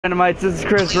Randomites, this is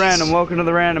Chris Random. Welcome to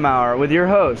the Random Hour with your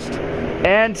host.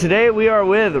 And today we are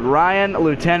with Ryan,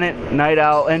 Lieutenant, Night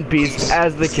Owl, and Beast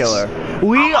as the killer.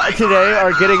 We today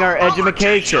are getting our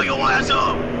edumacation.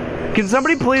 Can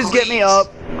somebody please get me up?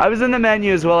 I was in the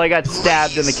menus while I got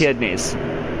stabbed in the kidneys.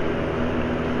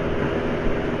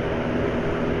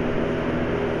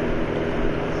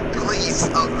 Please,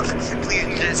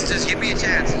 please, just give me a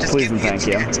chance. Just Please give and me thank a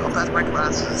chance. I'll pass my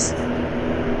classes.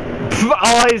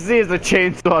 All I see is a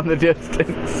chainsaw in the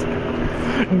distance.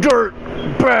 Dirt!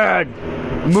 Bad!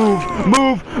 Move!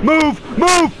 Move! Move!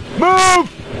 Move!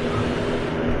 Move!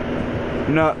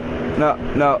 No. No,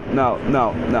 no, no,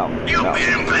 no, no. You no. beat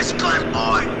him, best class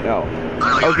boy! No.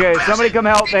 Okay, somebody come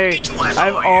help me.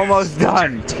 I'm almost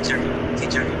done. Teacher.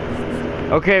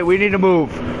 Okay, we need to move.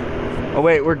 Oh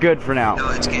wait, we're good for now. No,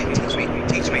 it's okay.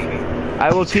 Teach me.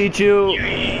 I will teach you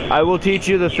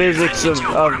the physics of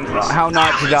how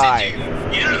not to die.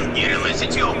 You didn't listen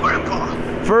to your grandpa.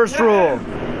 First rule.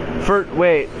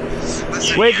 Wait,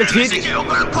 the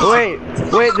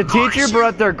teacher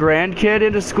brought their grandkid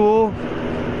into school?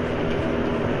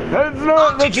 That's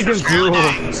not what you can do.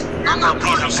 I'm not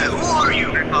punishing you. Who are you?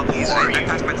 Grandpa, please. I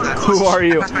passed my class. Who are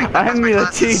you? I'm the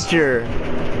teacher.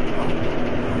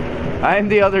 I'm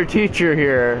the other teacher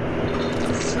here.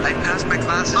 I passed my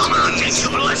classes. I'm gonna teach you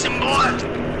a lesson, boy.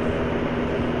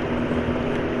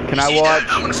 Can I watch?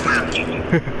 I'm gonna smack you.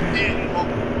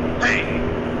 Hey.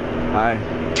 Hi.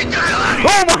 Get the hell out of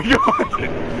Oh my god!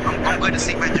 I'm going to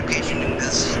seek my education in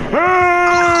this. Go to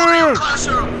Ah! your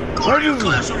classroom. Go to your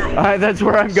classroom. That's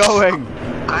where I'm going.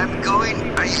 I'm going to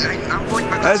my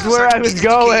That's where I was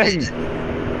going.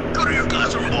 Go to your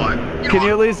classroom, boy. Can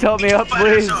you at least help me up,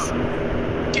 please?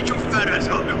 Get your fat ass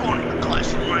up. You're going to your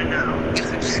classroom right now.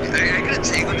 Are you gonna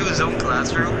take him to his own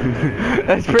classroom?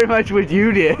 That's pretty much what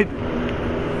you did.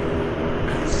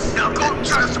 Now go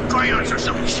try some crayons or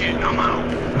some shit. I'm out.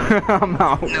 I'm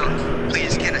out. No,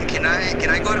 please. Can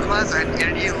I go to class? I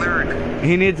need to learn.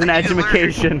 He needs an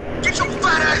education. Get your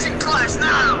fat ass in class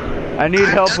now. I need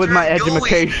help with my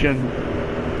education.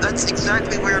 That's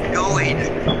exactly where I'm going.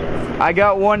 I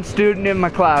got one student in my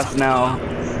class now.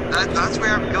 That's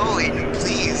where I'm going.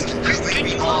 Please leave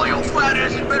me alone. Your fat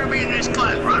ass better be in this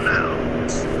class right now.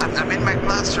 I'm in my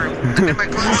classroom.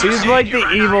 He's like the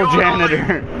evil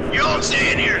janitor. You all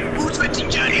stay in here. Who's fetching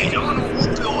Chinese? I'm gonna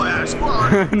whoop your ass.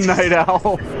 Night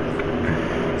Owl.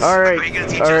 Alright,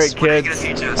 kids.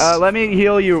 Let me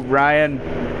heal you, Ryan.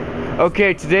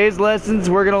 Okay, today's lessons,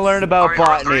 we're gonna learn about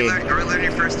botany. Are we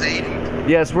learning first aid?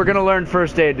 Yes, we're gonna learn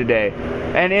first aid today.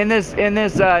 And in this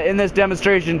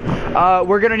demonstration,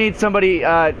 we're gonna need somebody.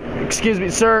 Excuse me,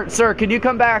 sir. Can you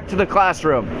come back to the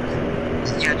classroom?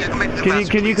 Yeah, just come back to the classroom.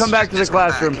 Can you come back to the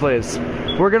classroom, please?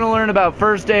 We're gonna learn about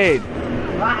first aid.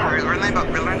 We're learning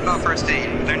about first aid.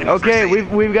 Okay, we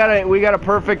got a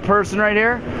perfect person right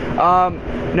here.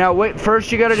 Now wait.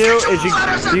 First, you gotta do is you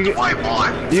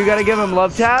gotta give him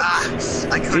love taps.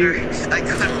 I cut her.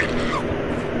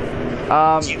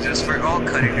 Jesus, we're all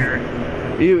cutting her.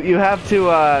 You have to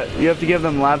give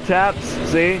them lab taps.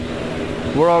 See,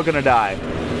 we're all gonna die.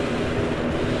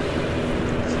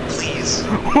 Please.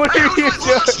 What are you doing?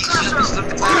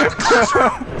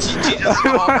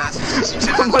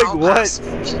 I'm like, what?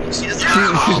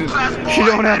 She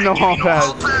don't have no hall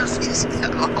pass.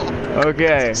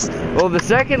 Okay. Well, the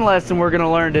second lesson we're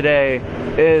gonna learn today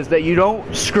is that you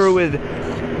don't screw with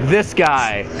this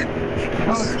guy.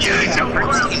 He's the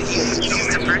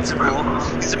principal.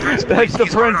 That's the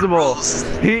principal.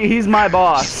 He's my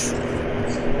boss.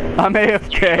 I'm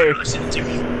AFK.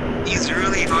 He's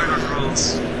really hard on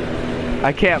rules.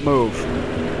 I can't move.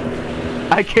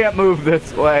 I can't move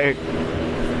this way.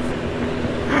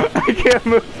 I can't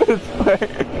move this way.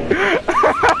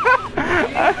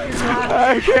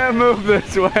 I can't move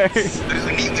this way.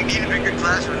 We need a bigger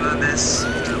classroom than this.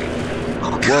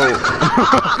 Whoa.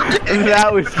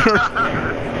 That was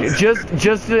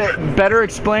just a better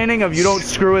explaining of you don't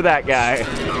screw with that guy.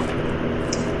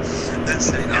 That's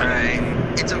it. Alright.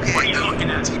 It's okay. What are you looking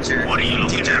at, teacher? What are you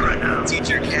looking at right now?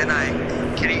 Teacher, can I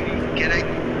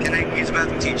use the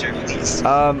bathroom, teacher, please?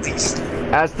 Please.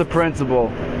 Ask the principal.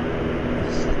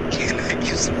 Can I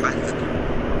use the bathroom?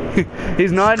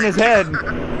 He's nodding his head.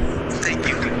 Thank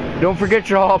you. Don't forget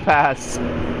your hall pass.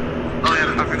 Oh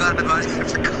yeah, I forgot about it.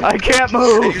 I can't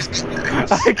move.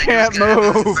 I can't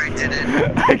move.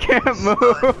 I can't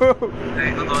move. Hey,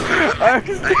 hold on. I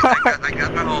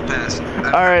got my hall pass.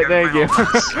 Alright, thank you.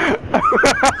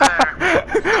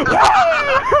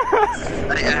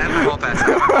 I have my hall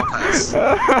pass.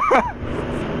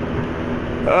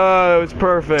 Oh, it was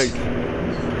perfect.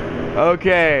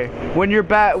 Okay. When you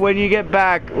get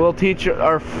back, we'll teach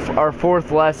our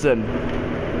fourth lesson.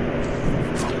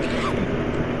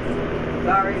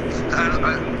 Sorry.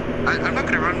 I'm not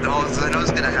gonna run the halls. I know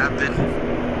it's gonna happen.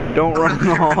 Don't run in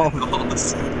the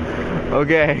halls.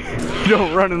 Okay.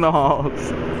 Don't run in the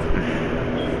halls.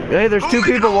 Hey, there's two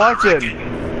people watching.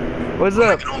 What's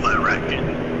up?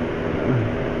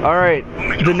 All right.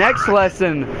 The next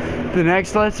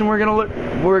lesson we're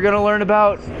gonna learn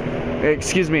about.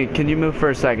 Excuse me. Can you move for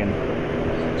a second?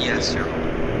 Yes, sir.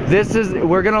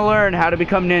 We're gonna learn how to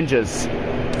become ninjas.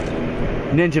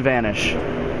 Ninja vanish.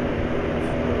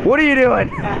 What are you doing?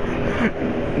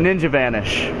 Ninja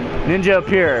vanish. Ninja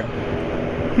appear.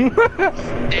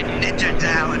 Ninja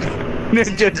down.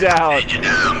 Ninja down. Ninja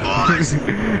down, boys.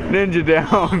 Ninja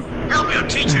down. I'll be a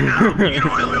teacher now. You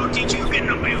know I'll be a teacher. You're getting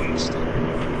abused.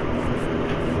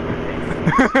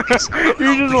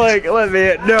 You're just like, let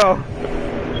me in. No.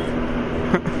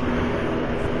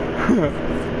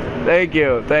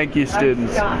 Thank you,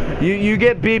 students. You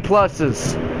get B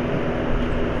pluses.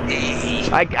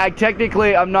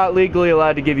 I'm not legally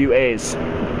allowed to give you A's.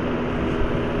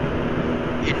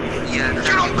 Yeah.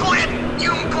 You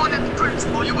don't point at the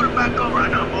principal. You better back up right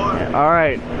now, boy. All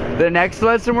right. The next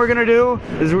lesson we're gonna do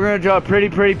is we're gonna draw pretty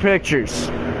pictures.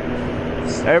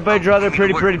 Everybody draw their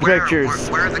pretty pictures.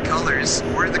 Where are the colors?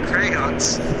 Where are the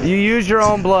crayons? You use your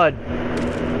own blood.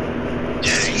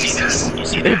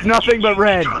 It's nothing but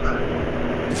red.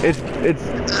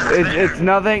 It's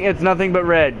nothing but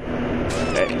red.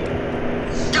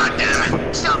 God damn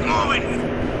it! Stop moving!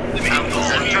 I'm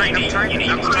trying to paint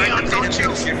a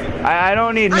picture. I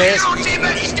don't need hit. You don't see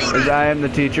many students. As I am the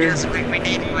teacher. Yes, we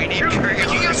need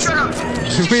crayons. You shut up.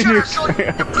 We need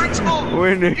crayons. The principal.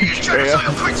 We need crayons.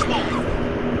 The principal.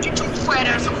 Get your fat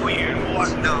ass over here, boy.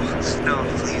 No,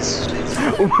 please.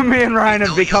 Me and Ryan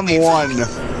have become one.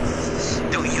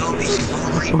 Don't yell me.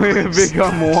 We have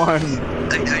become one.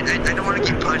 I don't want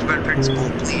to get punched by the principal,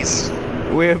 please.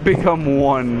 We have become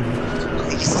one.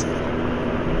 Please.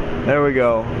 There we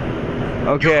go.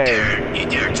 Okay. You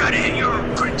dare try to hit your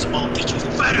principal? Get your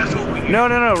fat ass over here. No,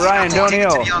 Ryan, don't Take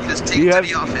heal. it to the office. Take it to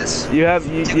the office. Take it to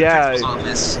the principal's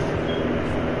office.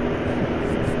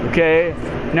 Okay.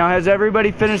 Now, has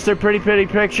everybody finished their pretty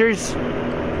pictures?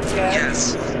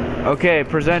 Yes. Okay,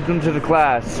 present them to the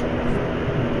class.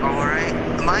 Alright.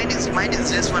 Mine is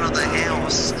this one of the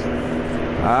house.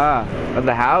 Ah,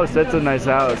 the house? That's a nice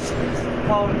house. It's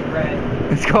called red.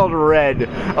 It's called Red.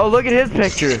 Oh, look at his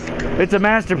picture. It's a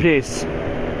masterpiece.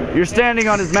 You're standing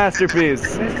on his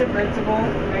masterpiece. Mr. Principal,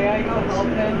 may I go help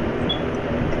him?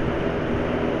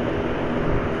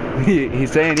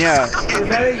 He's saying yeah. Is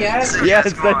that a yes?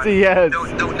 Yes, that's a yes.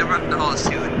 Don't run in the halls,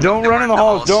 dude. Don't run in the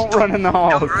halls. Don't run in the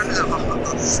halls. Don't run in the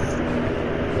halls.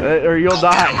 Or you'll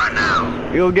die. Right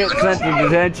now. You'll get sent to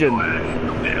detention.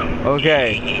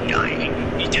 Okay.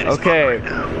 Okay.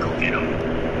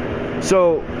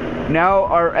 So now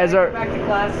as Back to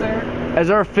class,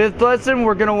 sir. our fifth lesson,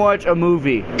 we're gonna watch a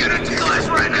movie. Get into class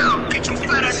right now. Get your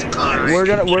fat ass in class. We're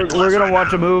gonna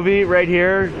watch a movie right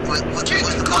here. Get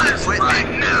to class right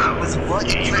now. With what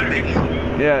equipment?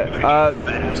 Yeah.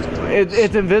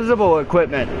 It's invisible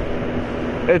equipment.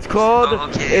 It's called. Oh,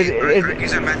 okay.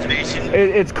 Use your imagination.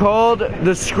 It's called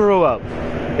the Screw Up.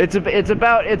 It's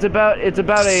about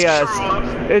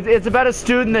a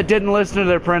student that didn't listen to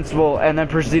their principal and then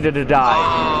proceeded to die.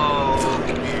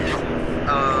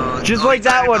 Just like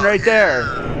that one right there.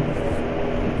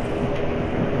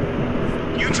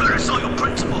 You try to sell your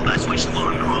principal. That's what you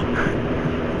want,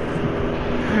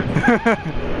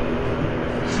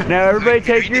 Now everybody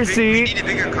take your seat. We need a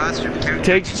bigger classroom.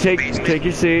 Take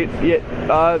your seat. Yeah,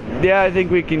 I think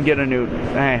we can get a new.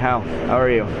 Hey, how are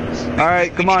you? All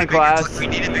right, come on, class. We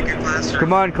need a bigger classroom.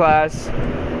 Come on, class.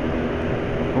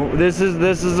 This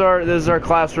is our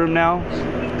classroom now.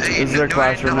 Hey, This is our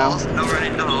classroom now. No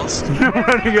running in the halls. No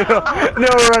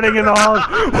running in the halls.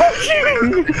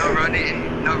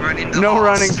 No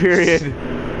running. Period.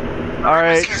 All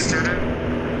right.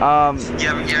 Yeah,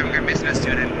 we're missing a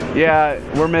student. Yeah,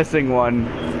 we're missing one.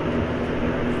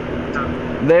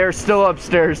 They're still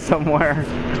upstairs somewhere.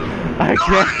 I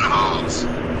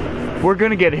can't. We're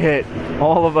gonna get hit,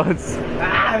 all of us.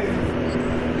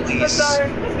 I'm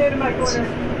sorry. I stayed in my corner.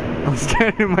 I'm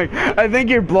standing I think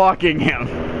you're blocking him.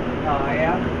 Oh, I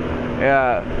am?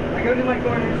 Yeah. I go to my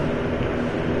corner.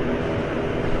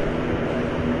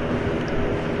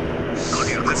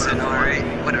 Listen, alright,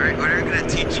 what are we gonna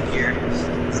teach in here?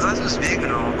 The class was big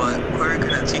and all, but what are we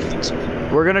gonna teach?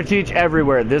 We're gonna teach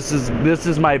everywhere. This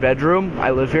is my bedroom.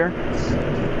 I live here.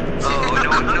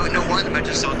 Oh, no wonder the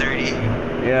bed's so dirty.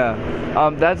 Yeah.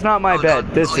 That's not my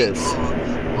bed. This is.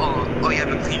 Oh, you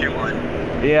have a cleaner one.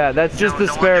 Yeah, that's just the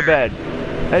No spare wonder. bed.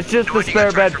 That's just No the wonder you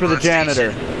spare got bed charged for the from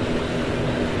janitor.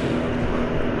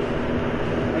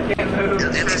 I can't move.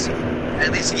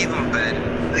 At least give him a bed.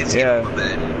 At least Yeah. give him a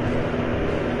bed.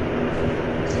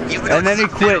 You would And then he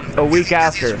not fit quit him a week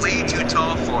because after. He's way too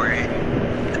tall for it.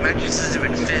 The mattress doesn't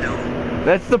even fit him.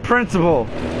 That's the principal.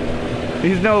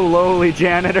 He's no lowly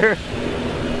janitor.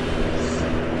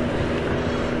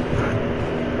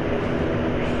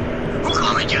 Who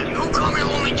called me janitor? Who called me a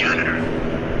lonely janitor?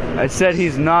 I said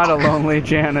he's not a lonely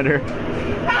janitor.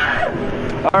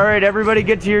 Alright, everybody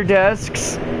get to your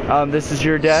desks. This is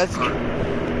your desk.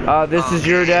 This is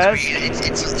your desk.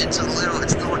 It's a little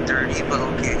dirty, but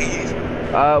okay.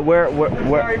 Where?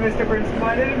 Sorry, Mr. Principal.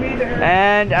 I didn't mean to hurt.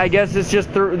 And I guess it's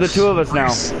just the two of us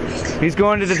now. He's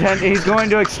going to He's going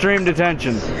to extreme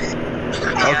detention.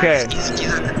 Okay. He's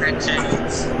at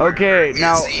detention. Okay,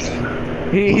 now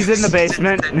he's in the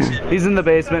basement. He's in the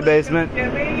basement.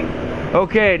 Get me?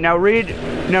 Okay, now read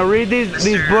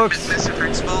these books. Mr.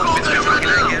 Principal, can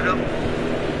I get him?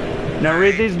 Now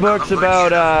read these books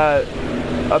about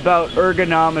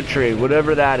ergonometry,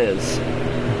 whatever that is.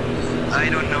 I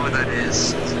don't know what that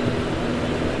is.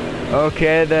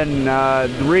 Okay, then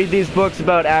read these books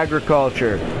about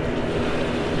agriculture.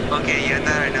 Okay, yeah,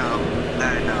 that I know.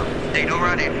 Hey, no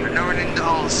running in the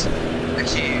halls.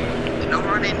 Actually, no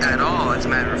running at all, as a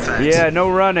matter of fact. Yeah, no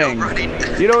running. No running.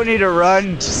 You don't need to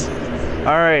run.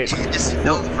 All right. Just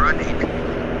no running.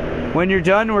 When you're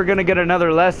done, we're gonna get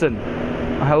another lesson.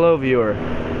 Hello, viewer.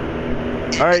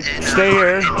 All right, stay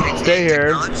here. Stay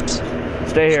here.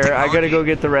 Stay here. I gotta go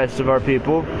get the rest of our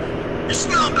people. You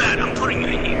smell bad. I'm putting you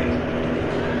in here.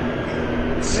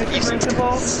 Mr.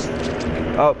 Principal?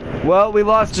 Oh, well, we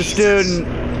lost a student.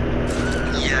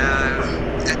 Yeah,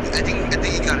 I think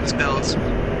he got expelled.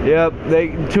 Yep,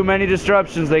 too many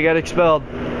disruptions. They got expelled.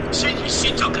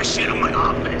 She took a shit in my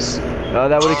office.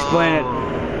 That would explain it.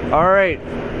 All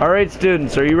right,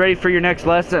 students. Are you ready for your next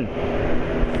lesson?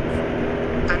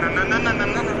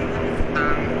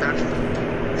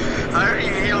 How are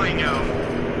you healing him?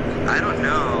 I don't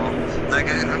know. Like,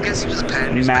 I'm guessing just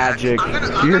patting his Magic.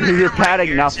 back. You're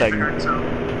patting nothing.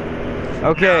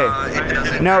 Okay. It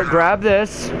doesn't Now hurt. grab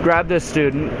this. Grab this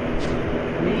student.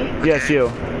 Me? Yes,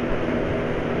 you.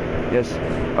 Yes.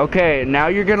 Okay, now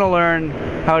you're gonna learn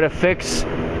how to fix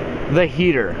the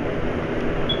heater.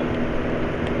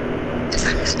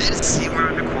 See him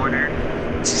around the corner.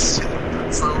 Just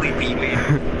slowly beaming.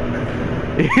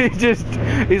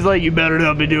 He's like, you better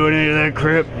not be doing any of that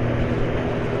crap.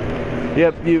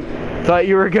 Yep, you thought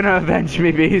you were gonna avenge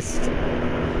me, Beast.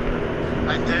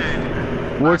 I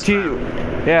did.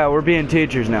 We're being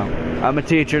teachers now. I'm a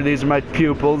teacher, these are my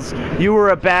pupils. You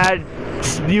were a bad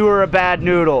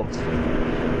noodle.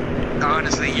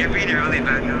 Honestly, you're being a really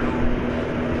bad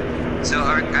noodle. So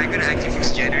I'm gonna actually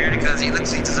fix generator because he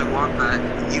doesn't want that.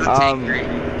 He looks angry.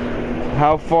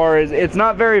 How far is it's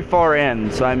not very far in,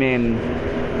 so I mean,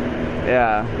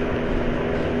 yeah.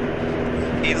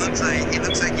 He looks like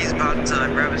he's about to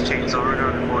grab his chainsaw right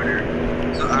around the corner.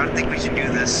 So I don't think we should do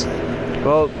this.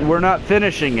 Well, we're not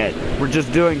finishing it. We're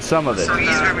just doing some of it. So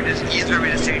he's grabbing his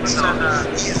chainsaw.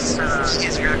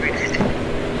 He's grabbing it.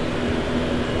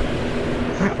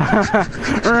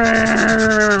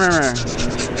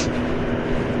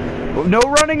 No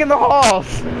running in the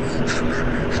halls.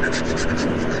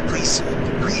 Please.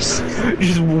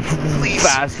 Just Please.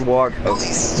 fast walk. Oh.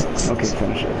 Please. Okay,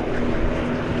 finish it.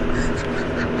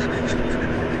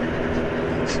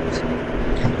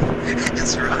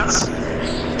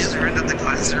 Just run to the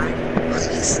classroom.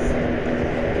 Please.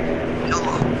 No,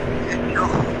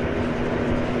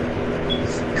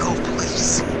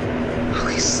 please.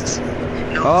 Please.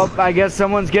 No. Oh, I guess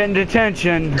someone's getting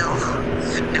detention. No.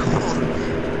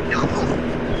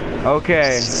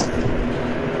 Okay.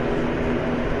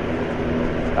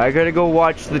 I gotta go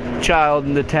watch the child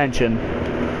in detention.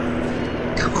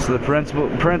 So the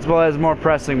principal has more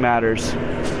pressing matters.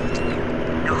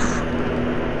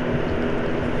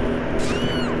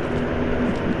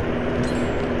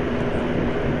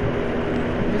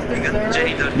 Mr.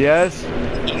 Sir? Yes?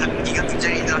 You got the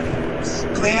Jenny done.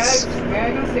 May Please. I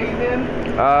go save him?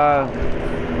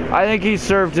 I think he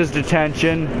served his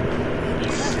detention.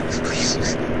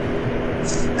 Please.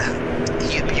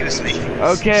 He abused me.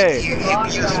 Okay. He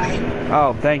abused me.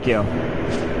 Oh, thank you.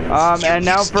 And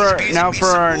now for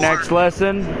our next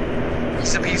lesson.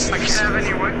 He's abused me. I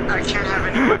can't have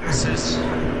any witnesses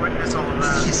witness all of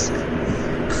that.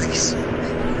 Please.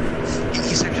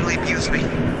 He sexually abused me.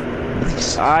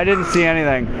 Please. I didn't see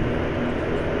anything.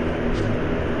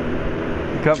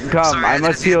 Come, Sorry, I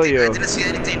must heal you. I didn't see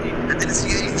anything.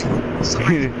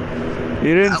 Sorry.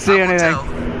 You didn't see anything.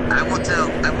 I won't tell.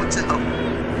 I won't tell.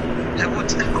 I won't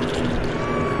tell.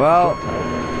 Well,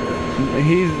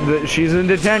 she's in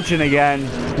detention again.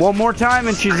 One more time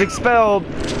and she's expelled.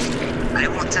 I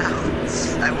won't tell.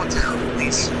 I won't tell.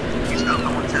 Please. Please, no,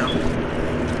 I won't tell.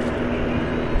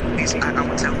 Please, I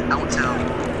won't tell. I won't tell.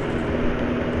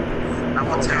 I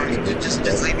won't tell.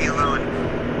 Just leave me alone.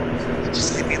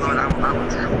 Just leave me alone. I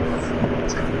won't tell.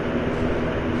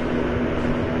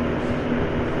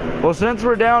 Well, since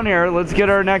we're down here, let's get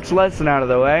our next lesson out of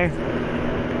the way.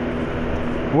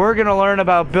 We're gonna learn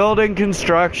about building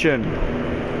construction.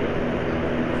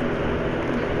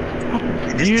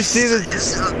 Do you see this?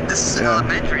 This is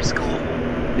elementary school.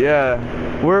 Yeah,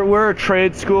 we're a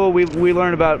trade school. We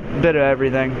learn about a bit of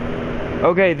everything.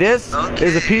 Okay, this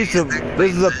is a piece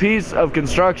of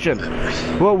construction.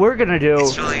 What we're gonna do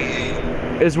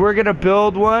is we're gonna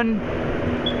build one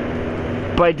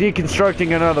by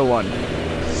deconstructing another one.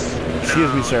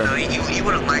 Excuse me, sir. No, you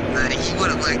wouldn't like that. You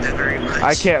wouldn't like that very much.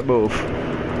 I can't move.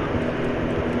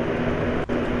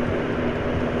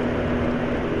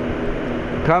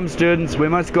 Come, students. We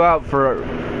must go out for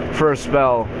a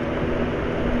spell.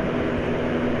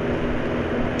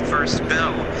 For a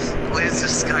spell? What is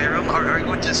this, Skyrim? Are we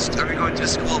going to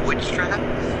school of witchcraft?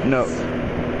 No.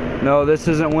 No, this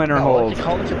isn't Winterhold.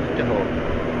 College of Winterhold.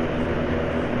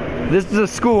 This is a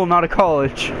school, not a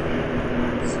college.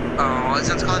 Oh, this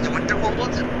one's called the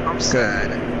Winterhold? I'm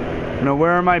sad. No,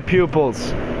 where are my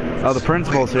pupils? Oh, the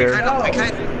principal's here. We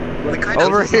kind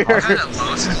Over of here.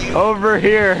 lost you. Over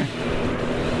here.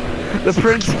 The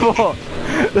principal.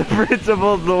 The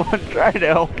principal's the one trying to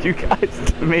help you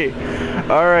guys to me.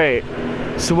 Alright.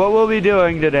 So what we'll be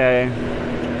doing today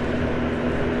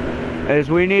is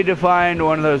we need to find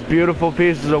one of those beautiful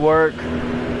pieces of work.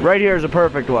 Right here is a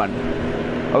perfect one.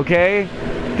 Okay?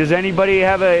 Does anybody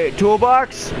have a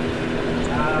toolbox?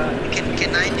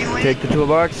 Can I do it? Take the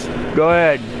toolbox. Go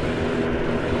ahead.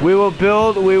 We will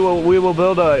build a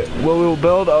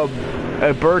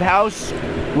birdhouse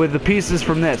with the pieces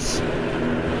from this.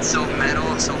 So metal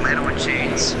and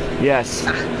chains. Yes.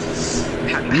 How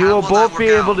You will will both that be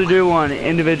work able out? to do one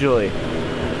individually.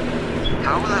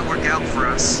 How will that work out for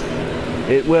us?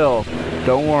 It will.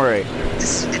 Don't worry.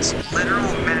 It's literal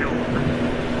metal.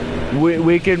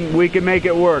 We can make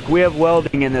it work. We have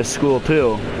welding in this school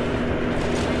too.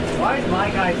 Why is my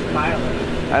guy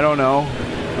smiling? I don't know.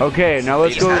 Okay, now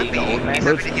let's He's go. happy. He's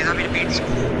happy to be in school.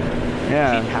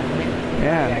 Yeah.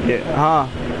 Yeah. Huh.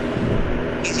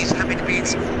 He's happy to be in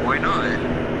school. Why not?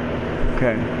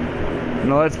 Okay.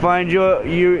 Now let's find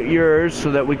yours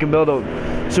so that we can build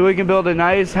a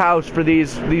nice house for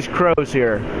these crows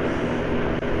here.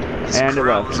 These And it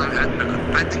crows, left.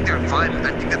 I think they're fine.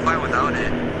 I think they're fine without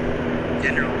it.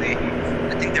 Generally,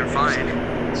 I think they're fine.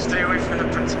 Stay away from the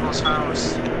principal's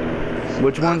house.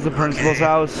 Which one's the principal's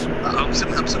house? I'm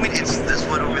assuming it's this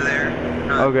one over there.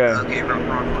 Okay. Okay, wrong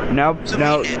one. Now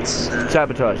It's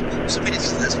sabotage. assuming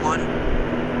it's this one.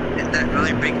 Is that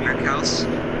really big brick house?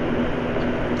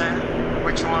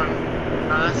 Which one?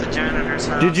 Oh, that's the janitor's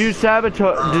house. Did you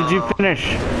sabotage? Did you finish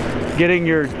getting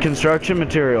your construction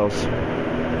materials?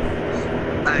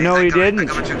 No, he didn't. I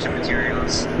got construction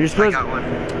materials. You're supposed. I got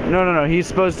one. No. He's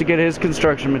supposed to get his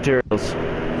construction materials.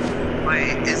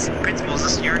 Wait, principal, is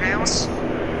this your house?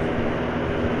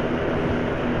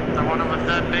 The one with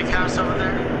that big house over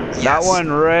there? That Yes.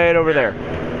 one right over there.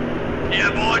 Yeah,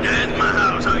 boy, that's my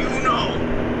house. How you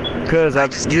know? Cause I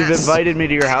just you've guessed. invited me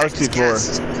to your I house just before.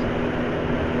 guessed.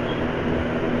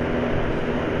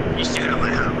 You stayed at my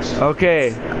house.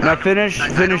 Okay, now finish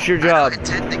your job. I don't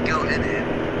intend to go in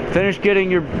it. Finish getting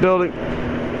your building.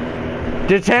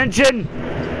 Detention!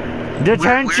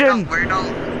 Detention! We're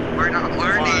not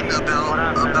learning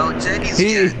about Jenny's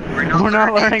yet. We're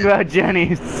not learning about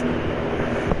Jenny's.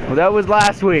 Well, that was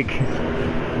last week.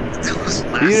 That was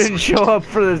last You didn't week. show up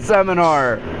for the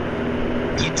seminar.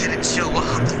 You didn't show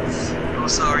up. I'm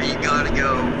sorry, you gotta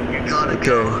go. You gotta Okay.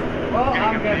 go. Well,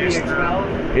 I'm gonna be expelled.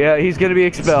 Yeah, he's gonna be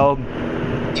expelled.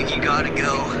 You gotta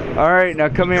go. Alright, now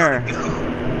come here. Go.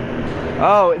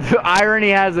 Oh, the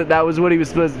irony has it that was what he was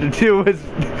supposed to do, was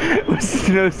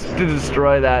to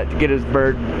destroy that, to get his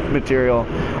bird material.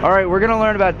 Alright, we're gonna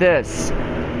learn about this.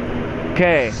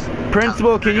 Okay,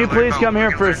 principal, can you please come here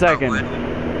for a second?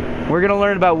 We're gonna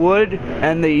learn about wood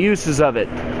and the uses of it.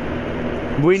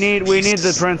 We need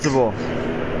the principal.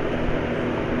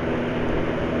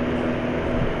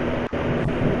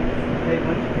 Hey,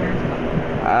 when your parents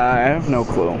come? I have no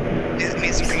clue. Miss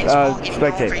Principal, can you come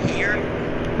spectate. over here?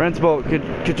 Principal,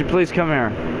 could you please come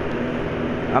here?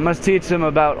 I must teach them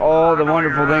about all the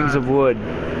wonderful things of wood.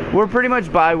 We're pretty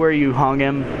much by where you hung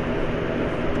him.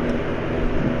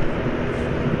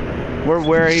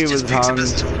 where he was Just picks up hung.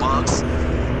 his toolbox.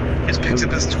 Just picks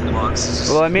up his toolbox.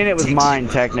 Well, I mean, it was Takes mine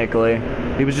it. technically.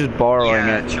 He was just borrowing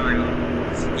Yeah, it. true.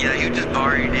 Yeah, you just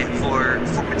borrowed it for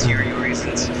material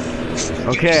reasons.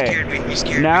 Okay. You scared me. You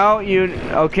scared Now you.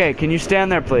 Okay, can you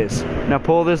stand there, please? Now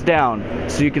pull this down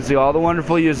so you can see all the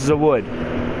wonderful uses of wood. me.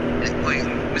 Wait,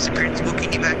 Mr. Principal,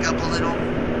 can you back up a little?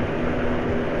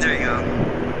 There you go.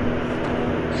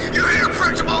 You're here,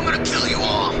 Principal. I'm gonna kill you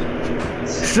all.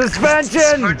 This is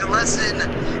Suspension! part of the lesson.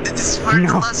 This is part of the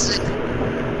No. lesson.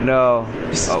 No.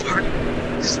 This is Oh. part.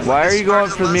 Why are you going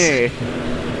for me?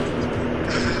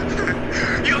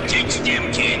 You teach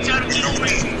them kids how to kill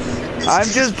me. I'm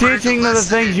just teaching them the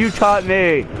things you taught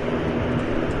me.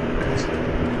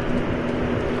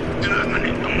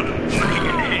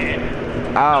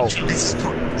 Ow. This is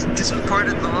part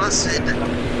of the lesson.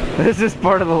 This is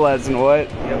part of the lesson.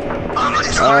 What? I'm a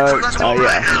yeah.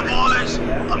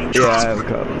 Yeah, I have a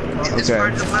cup. It's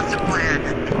part Okay. of the lesson plan.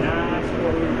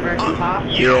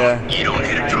 Yeah. You don't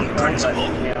hit a drunk principal.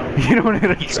 You don't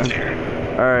hit a drunk.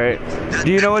 Alright.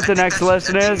 Do you know what the next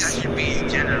lesson That is? should be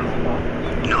general.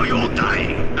 No, you're all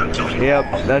dying. I'm killing you.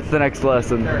 Yep, that's the next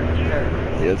lesson.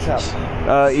 Yes.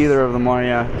 Either of them are,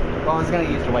 yeah. Well, I was gonna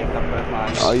use the white cup, but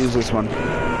mine. I'll use this one.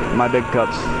 My big cup.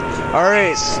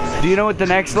 Alright. Do you know what the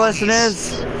next lesson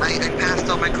is? I passed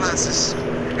all my classes. I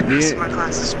Do passed you- all my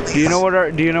classes, please. Do you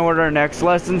know what our next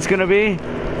lesson's gonna be?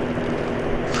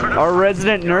 Our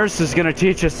resident nurse is gonna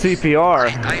teach us CPR.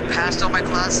 I passed all my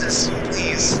classes,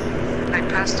 please. I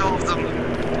passed all of them.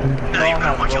 Now you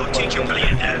know what your teacher will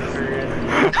have.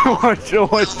 What?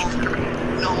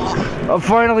 No. I'm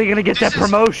finally gonna get that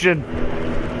promotion.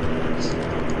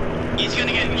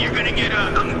 You're gonna get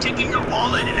I'm taking your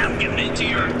wallet and I'm giving it to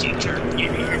your teacher.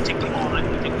 You're taking the wallet.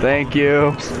 Thank you.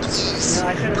 No, I should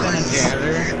have been a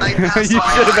janitor. I You passed should all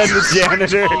have been the my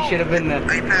janitor. You should have been the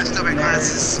I passed all my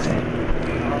classes.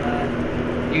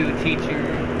 you the teacher.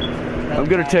 I'm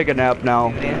gonna take a nap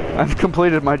now. I've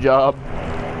completed my job.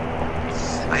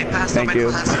 I passed Thank all my you.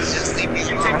 classes. Just leave me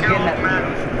I'm alone. getting that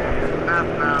promotion.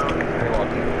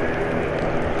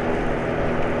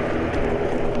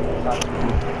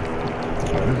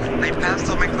 I passed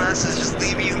all my classes. Just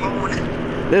leave me alone.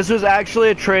 This was actually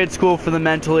a trade school for the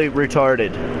mentally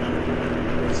retarded.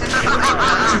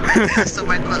 I passed all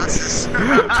my classes.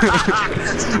 I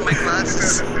passed all my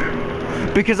classes.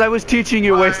 Because I was teaching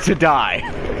you ways to die.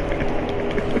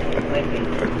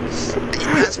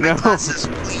 You passed my No. classes,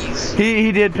 please.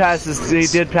 He did pass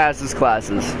his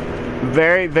classes.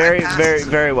 Very, very, very,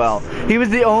 very well. He was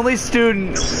the only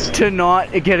student to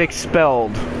not get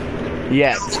expelled.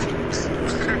 Yet.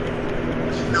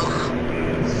 No.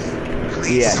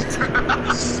 Yet.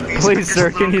 Please,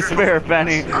 sir, can you spare a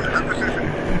penny?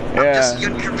 I'm just Yeah.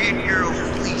 a Korean hero,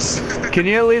 please. Can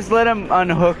you at least let him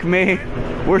unhook me?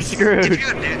 We're If screwed. you're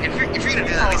gonna do that,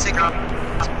 at least take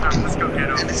let's go get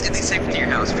him. At least take me to your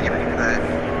house if you're gonna do that.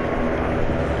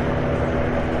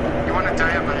 You wanna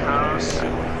die at my house?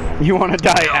 You want to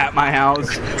die at my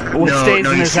house? What stays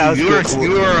in this house? You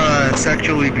are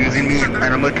sexually abusing me, and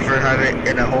I'm looking for have it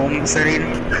in a home setting.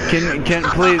 Can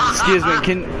please excuse me?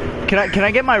 Can I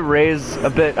get my raise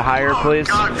a bit higher, please?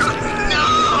 God,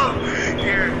 no!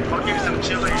 Here, I'll give you some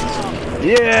chili.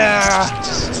 Yeah,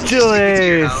 Just take me to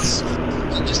your chilies. house.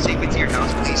 Just take me to your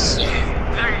house, please.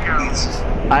 There you go.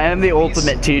 I am the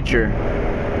ultimate teacher.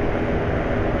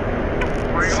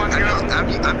 Where you want to go? I'm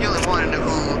the only one who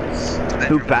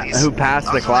Who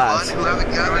passed the class? Who haven't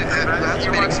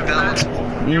been expelled.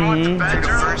 Mhm. For the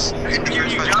first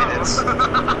 5 minutes.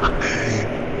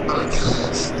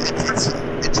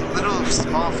 It's a little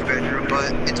small for bedroom,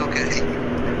 but it's okay.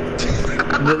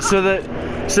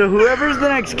 So whoever's the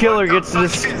next killer gets to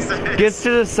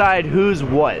decide who's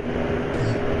what.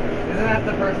 Isn't that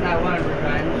the person I wanted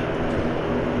revenge?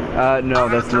 No,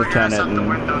 that's Lieutenant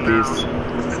and Beast.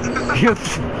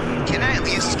 Can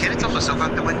I toss myself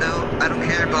out the window? I don't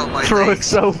care about my Throw a legs.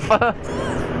 sofa.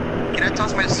 Can I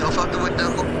toss myself out the window?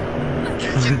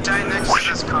 You can die next to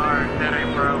this car that I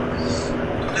broke.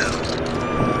 No.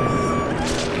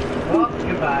 Well,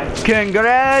 goodbye.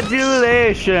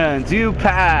 Congratulations, you I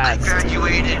passed.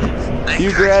 graduated.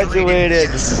 You graduated.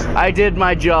 Yes. I did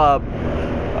my job.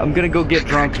 I'm gonna go get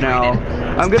drunk now.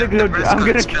 I'm gonna go.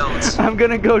 I'm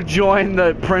gonna go join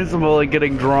the principal in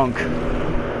getting drunk.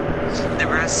 The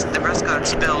rest got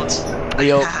expelled.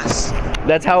 Yup. Yes.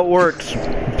 That's how it works.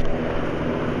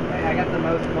 Hey, I got the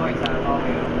most points out of all of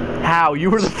you. How? You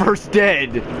were the first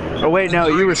dead. Oh wait, no,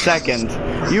 you were second.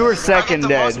 You were second I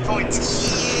dead. got the most points.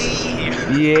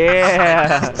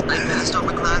 Yeah. I passed all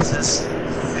my classes.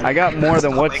 I got more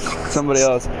than what somebody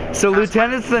else. So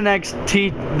lieutenant's the next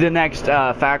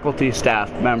faculty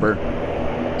staff member.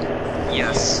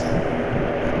 Yes.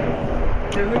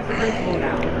 So who's the principal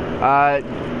now?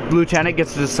 Lieutenant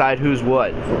gets to decide who's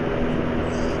what.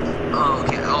 Oh,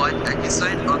 okay. Oh, I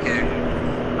decided. Okay.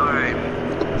 All right.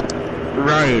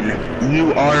 Ryan,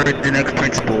 you are the next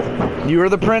principal. You are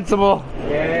the principal.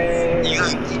 Yay. You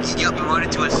got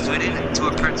promoted to a student to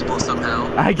a principal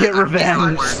somehow. I get don't know how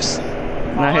it revenge. works.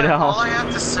 Night All Owl. I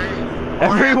have to say.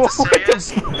 Everyone, All I have to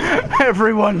say is,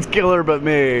 everyone's killer but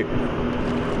me.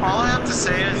 all I have to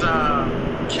say is,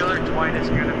 Killer Dwight is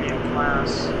gonna be in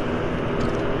class.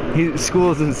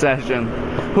 School's in session.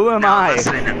 Who am Now I?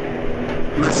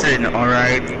 Listen,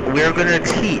 alright? We're gonna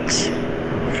teach.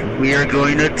 We are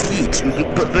going to teach. We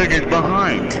can put virgins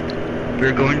behind.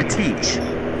 We're going to teach.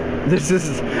 This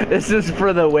is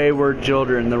for the wayward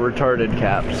children, the retarded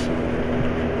caps.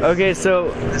 Okay,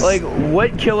 so like,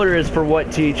 what killer is for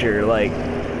what teacher? Like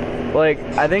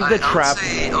I think the trap.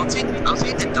 I'll say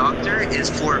the doctor is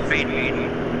for evading.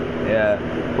 Yeah,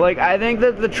 like I think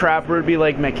that the trapper would be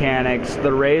like mechanics.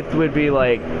 The wraith would be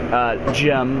like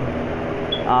gym.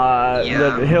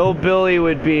 The hillbilly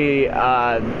would be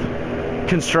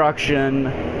construction.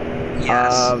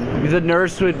 Yes. The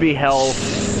nurse would be health.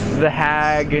 The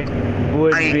hag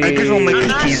would be. I just want my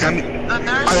cookies. I'm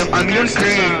a young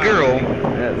Korean girl.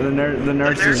 Yeah, the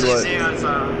nurse is what.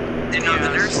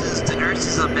 The nurse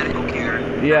is a medical care.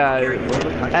 Yeah,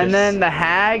 and then the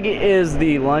hag is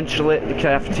the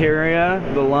cafeteria,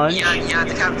 the lunch. Yeah,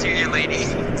 the cafeteria lady.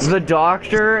 The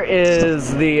doctor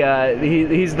is the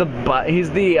he's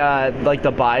the like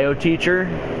the bio teacher.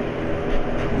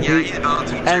 Yeah, he's a bio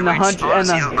teacher. And the which, hunch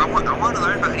honestly, and the I want to learn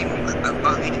about how human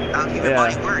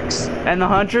body works. And the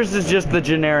huntress is just the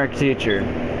generic teacher.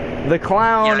 The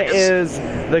clown is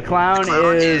the clown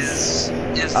is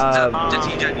the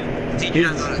teacher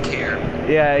doesn't care.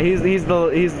 Yeah, he's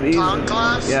Clown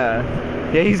class? Yeah,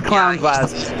 he's clown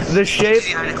class. The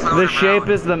shape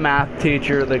is the math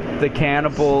teacher. The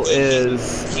cannibal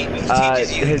is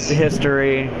his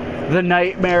history. The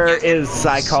nightmare is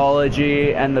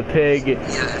psychology, and the pig is.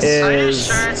 Are you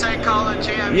sure it's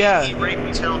psychology? I mean, he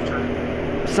raped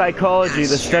children. Psychology,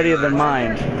 the study of the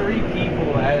mind. Three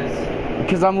people as.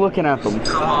 Because I'm looking at them.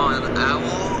 Come on,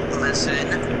 Owl, listen.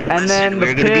 And then the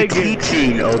We're gonna be pig.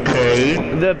 teaching, okay?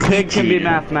 The pig can be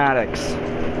mathematics.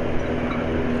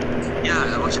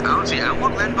 Yeah, honestly, I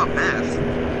want to learn about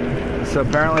math. So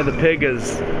apparently the pig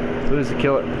is. Who's the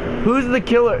killer? Who's the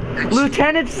killer?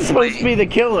 Lieutenant's supposed to be the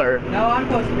killer. No, I'm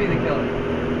supposed to be the killer.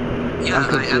 Yeah,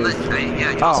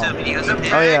 you also have videos of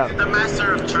him. Oh yeah. The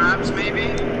master of traps,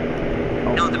 maybe?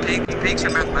 No, the pigs are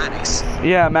mathematics.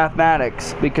 Yeah,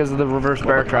 mathematics because of the reverse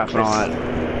bear trap and all that.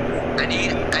 I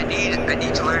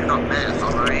need to learn about math,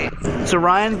 alright? So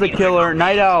Ryan's the killer,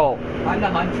 Night Owl. I'm the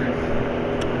huntress.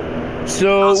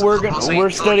 So Also, we're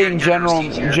studying you're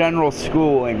a general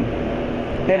schooling.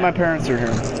 Hey, my parents are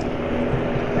here.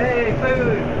 Hey,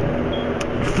 food!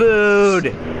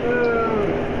 Food.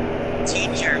 Food!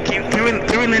 Teacher, can we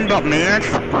learn about math?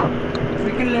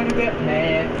 We can learn about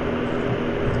math.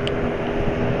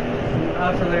 We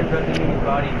also learn about the human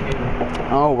body too.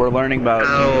 Oh, we're learning about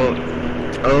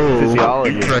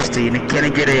physiology. Interesting. Can I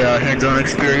get a hands-on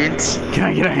experience? Can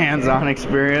I get a hands-on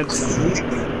experience?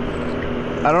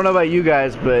 I don't know about you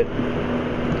guys, but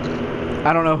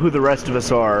I don't know who the rest of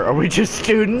us are. Are we just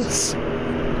students?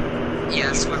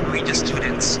 Yes, we're just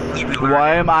students.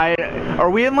 Why am I? Are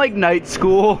we in like night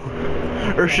school?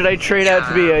 Or should I trade out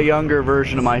to be a younger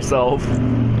version of myself?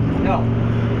 No,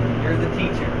 you're the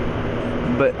teacher.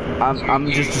 But I'm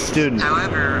just a student.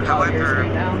 However,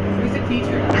 who's the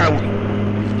teacher?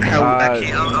 Okay,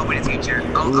 I'll be the teacher.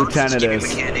 Lieutenant I'll is.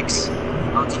 teach you mechanics.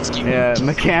 I'll teach you. Yeah,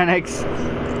 mechanics.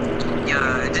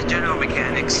 Yeah, the general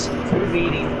mechanics. Who's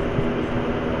eating?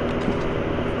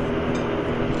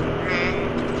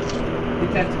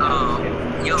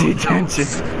 Yo, Detention.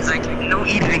 It's like no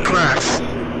eating in class.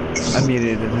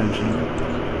 Immediate detention.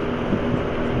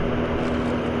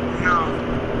 No.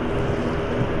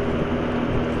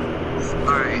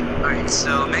 Alright,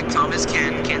 so Meg Thomas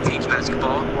can't teach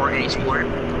basketball or any sport.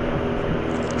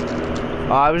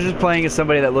 I was just playing as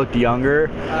somebody that looked younger,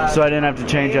 so I didn't have to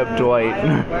change up Dwight.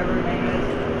 Whatever her name is.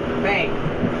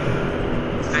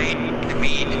 Faye. I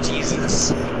mean,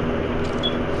 Jesus.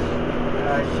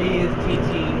 She is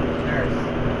teaching nurse.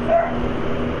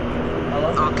 Hello?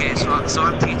 Okay, so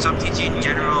I'm teaching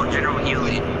general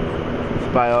healing.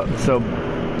 So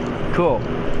cool.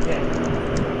 Yeah.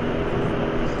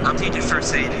 I'm teaching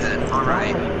first aid then. All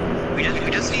right. We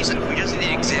just need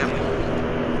an example.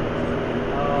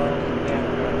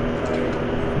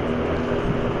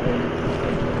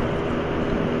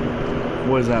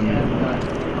 What does that mean?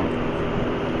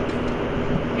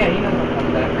 Yeah, he knows what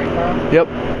comes after. Yep.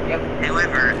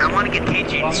 However, I want to get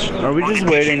teachings. Are we just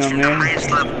waiting on the me? highest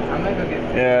level. I'm gonna go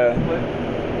get.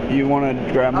 Yeah. You want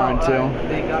to grab mine too?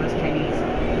 They got us Chinese.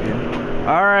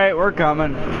 All right, we're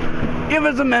coming. Give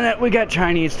us a minute. We got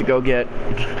Chinese to go get.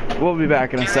 We'll be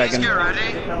back in a second. Get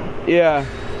ready. Yeah.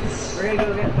 We're gonna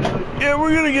go get food. Yeah,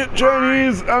 we're gonna get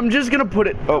Chinese. I'm just gonna put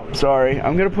it. Oh, sorry.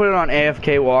 I'm gonna put it on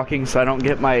AFK walking so I don't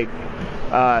get my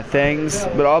things.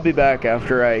 But I'll be back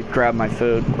after I grab my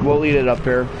food. We'll eat it up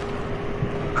here.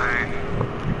 Alright.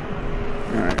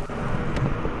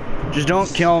 Alright. Just don't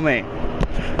kill me.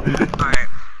 Alright.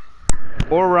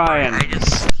 Or Ryan. I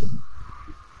just...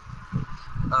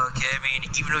 Okay, I mean,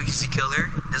 even though he's a killer,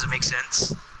 it doesn't make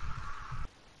sense.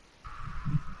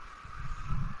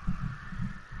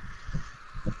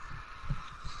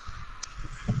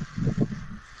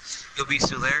 You'll be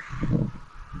still there?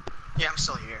 Yeah, I'm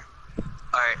still here.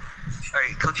 Alright.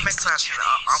 Alright, come to my classroom.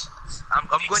 I'm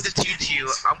going to teach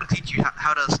you,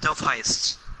 how to stealth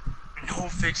heist. No,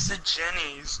 fix the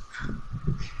Jennies.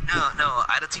 No,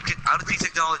 I don't think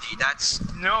technology, that's...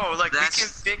 No, like That's- we can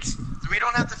fix. We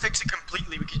don't have to fix it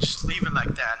completely. We can just leave it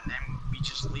like that, and then we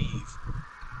just leave.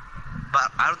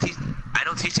 But I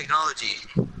don't teach technology.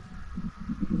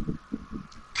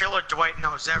 Killer Dwight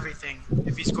knows everything.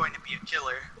 If he's going to be a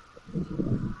killer.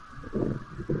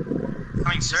 I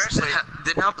mean, seriously.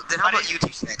 Then how about you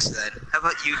teach next then? How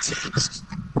about you teach?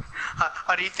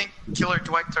 How do you think Killer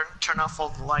Dwight turn off all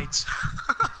the lights?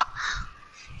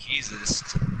 Jesus.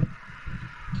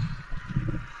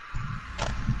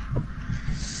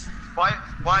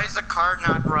 Why is the car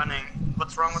not running?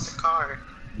 What's wrong with the car?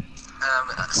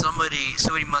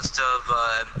 Somebody must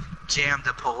have jammed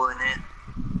a pole in it.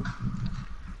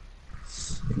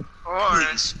 Or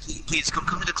Please come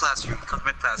to the classroom. Come to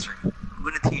my classroom. I'm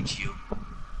gonna teach you.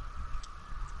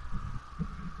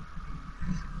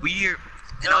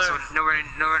 And also no running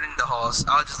in the halls.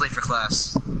 I'll just late for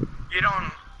class. you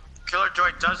don't. Killer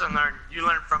Dwight doesn't learn. You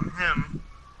learn from him.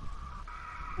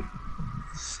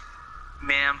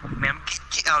 Ma'am,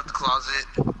 get out of the closet.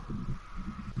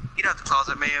 Get out of the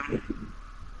closet, ma'am.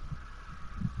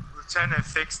 Lieutenant,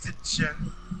 fix the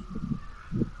Jenny.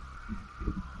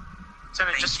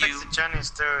 Lieutenant, just Thank fix you. the Jennies,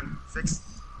 dude.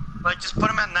 Just put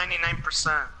them at 99%.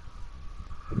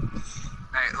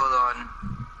 Alright, hold on.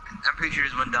 I'm pretty sure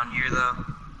there's one down here though.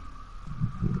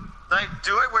 Like,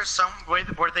 do it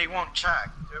where they won't check.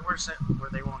 Do it where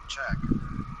they won't check.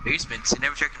 Basements. They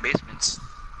never check in basements.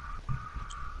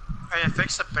 Oh yeah,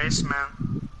 fix the basement.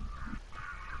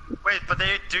 Wait, but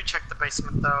they do check the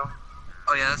basement though.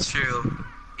 Oh yeah, that's true.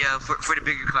 Yeah, for the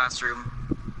bigger classroom.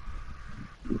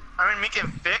 I mean, we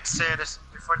can fix it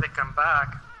before they come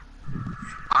back.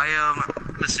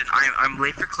 Listen, I'm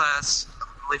late for class.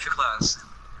 I'm late for class.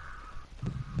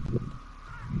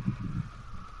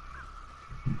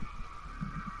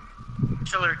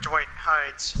 Killer Dwight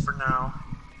hides for now.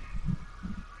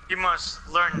 He must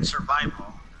learn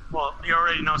survival. Well, he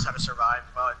already knows how to survive,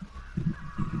 but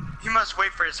he must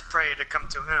wait for his prey to come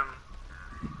to him.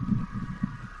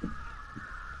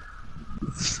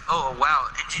 Oh wow,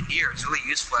 engineer. It's really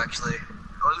useful actually.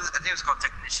 Oh, I think it was called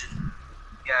technician.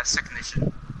 Yeah, it's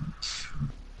technician.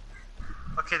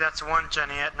 Okay, that's one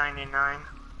Jenny at 99.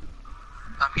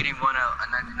 I'm getting one out at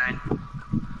 99.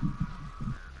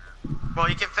 Well,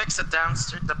 you can fix it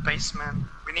downstairs, the basement.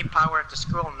 We need power at the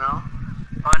school, no?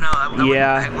 Oh no, I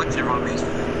Yeah. went to the wrong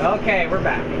basement. Okay, we're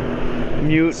back.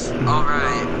 Mute.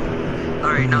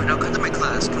 Alright, now come to my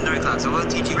class. Come to my class. I will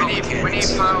teach you We how need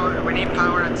mechanics. power. We need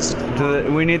power at the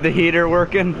school. We need the heater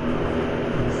working.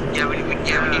 Yeah, we need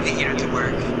the heater to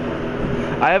work.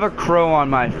 I have a crow on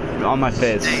my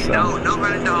face. Hey, So. no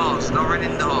running the halls. No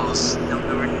running the halls. No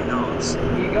running the halls.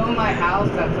 You go in my house,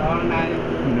 that's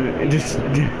automatic. Just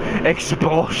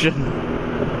expulsion.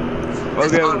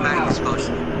 That's Okay. automatic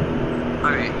expulsion.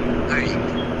 Alright,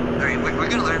 we're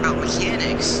gonna learn about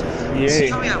mechanics. Yay. See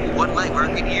how we have one light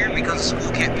working here because the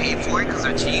school can't pay for it because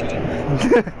they're cheap?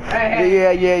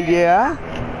 Yeah.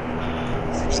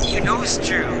 You know it's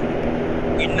true.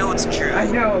 You know it's true. I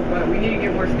know, but we need to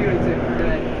get more students if we're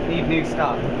gonna need new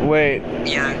stuff. Wait.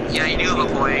 Yeah, you do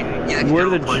have a point. Yeah, you We're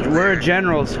do have a point we're there. a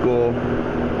general school.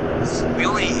 You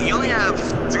only have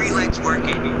 3 lights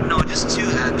working. No, just 2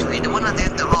 actually. The one at the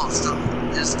end of the hall still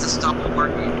just to stop it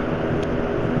working.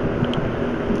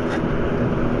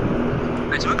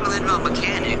 Alright, so we're gonna learn about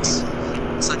mechanics,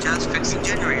 such as fixing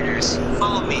generators.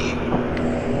 Follow me.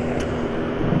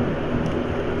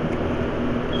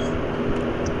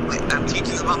 Wait, I'm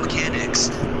teaching you about mechanics.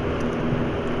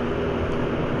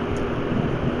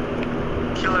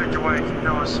 Killer Dwight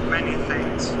knows many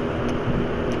things.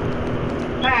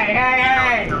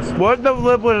 Hey! He knows- What the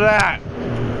flip was that?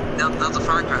 that was a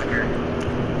firecracker.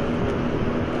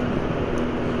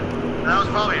 That was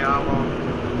probably an owl.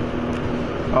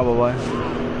 Probably.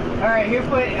 Alright, here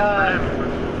put,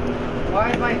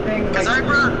 why is my thing Because like...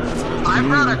 I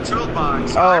brought a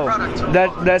toolbox. I brought a Oh,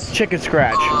 toolbox. that's chicken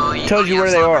scratch. Oh, Tells you yeah, where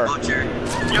they Slobber are. Butcher.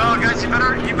 Yo, guys, you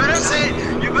better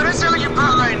say what you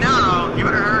brought right now. You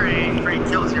better hurry before he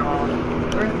kills you all.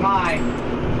 Where's mine?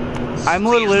 I'm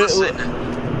Please literally. listen.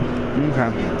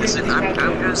 Okay. Listen, I'm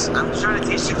trying to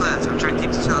teach you class. I'm trying to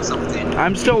teach you something.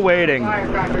 I'm still waiting.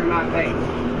 Firecracker in my face.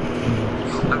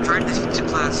 I'm trying to teach you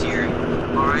class here.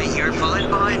 Alright, you're following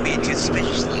behind me too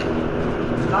suspiciously.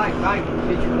 Fine,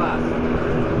 teach your class.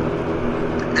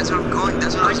 That's what I'm going.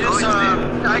 That's what I was going to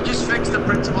do. I just fixed the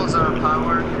principles of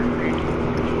power.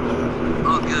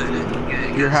 Oh, good.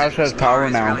 Your house has power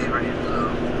now. Really low.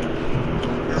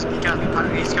 He's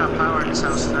got power in his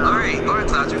house now. Alright,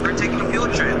 class. We're taking a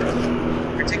field trip.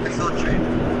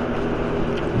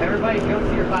 Everybody go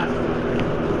to your classroom.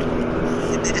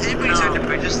 Did anybody start to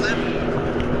purchase them?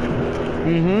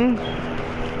 Mm-hmm.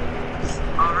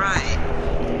 Alright.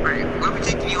 Where are we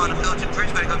taking you on a field trip?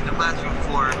 First, we gotta go to the classroom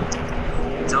for...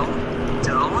 Don't...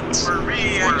 For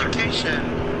re-education.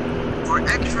 For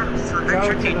extra Go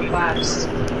to the training.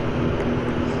 classroom.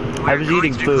 I was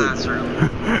eating food.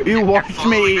 You watched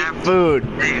me eat food.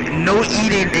 No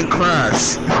eating in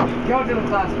class. Go to the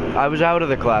classroom. I was out of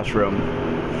the classroom.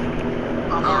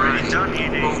 I'm already done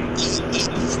eating. Well, eat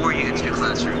before you enter the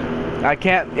classroom. I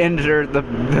can't enter the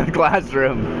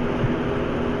classroom.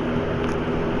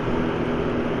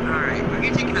 Alright, we're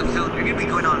gonna be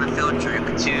going on a field trip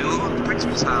to the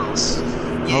principal's house.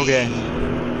 Yay. Okay.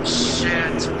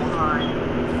 Shit, why?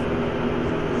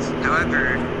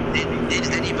 However, did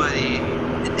anybody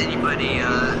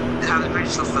have the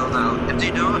register filled out? If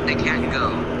they don't, they can't go.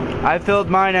 I filled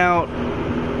mine out.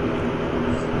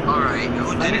 Alright,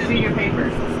 who Let did me see it? your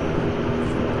papers.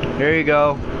 Here you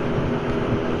go.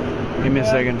 Give me a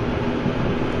second.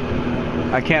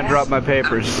 I can't drop my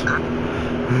papers.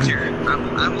 Sure,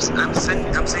 I'm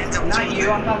sending them to Not you, you.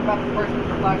 I'm talking about the person with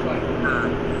the flashlight.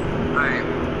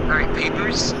 Alright,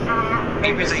 papers?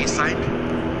 Papers that you signed?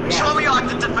 Show me your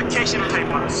identification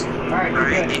papers. Alright, you're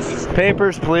Alright, good.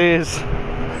 Papers, please.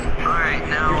 alright,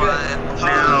 now,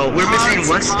 Now, we're missing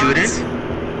one student.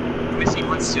 missing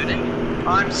one student.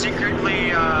 I'm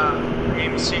secretly a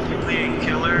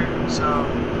killer, so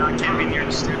I can't be near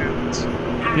the students.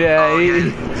 Yeah, Oh,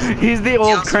 he's the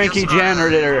old cranky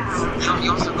janitor.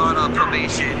 You also got on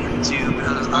probation to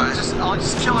I'll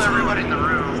just kill everybody in the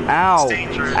room. Ow. It's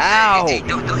dangerous. Ow. Hey,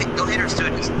 don't hit our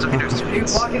students. Don't hit our Dude,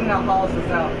 students. walk in the halls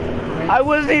without. I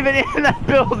wasn't even in that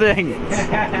building.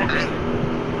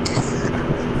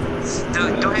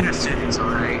 Don't hit our students,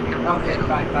 alright? Okay,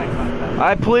 fine.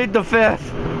 I plead the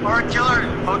fifth. Or a killer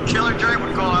Joy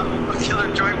would go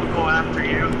after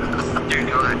you. There you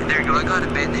go. I got a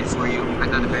band-aid for you.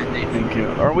 Thank you.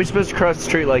 Are we supposed to cross the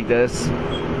street like this?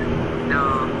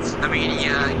 No, I mean,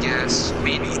 yeah, I guess. I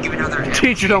mean, even though they're empty,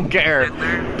 Teacher don't care.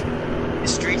 the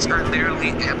streets are literally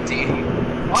empty.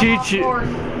 Teach it. I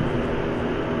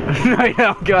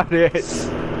got it.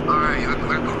 Alright,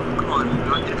 come on. We're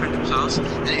going to the principal's house.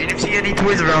 And If if you see any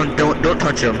toys around, don't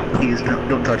touch them. Please,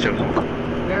 don't touch them.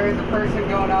 There is a person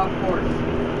going off course.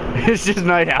 It's just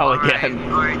night owl again.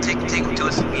 Alright, take them to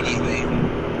us immediately.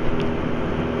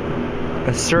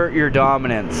 Assert your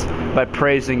dominance by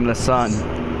praising the sun.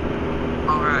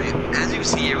 Alright, as you can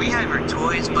see here, we have our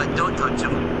toys, but don't touch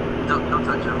them. Don't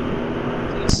touch them.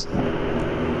 Please.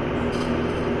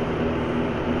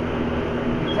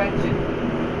 Attention.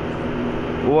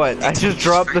 What? I just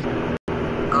dropped the.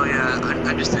 Oh yeah,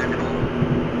 understandable.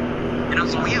 And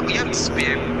also, we have a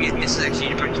spare. This is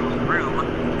actually a virtual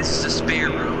room. This is a spare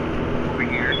room over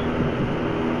here.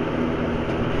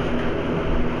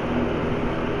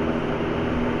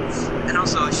 And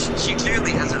also, she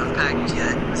clearly hasn't unpacked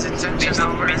yet. Based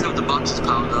on the boxes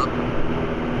piled up.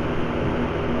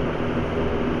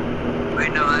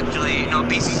 Wait, no, actually, no.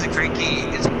 BC's a cranky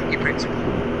principal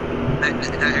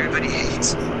that everybody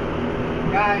hates.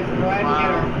 Guys, go ahead and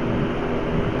get her.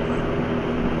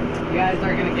 You guys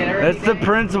are gonna get her. That's the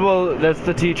principal. That's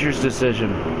the teacher's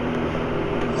decision.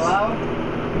 Hello?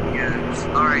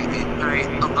 Yeah. Alright.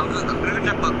 I'm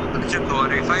gonna jump the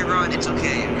water. If I run, it's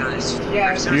okay, guys.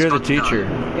 Yeah, You're the teacher.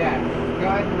 Yeah. Go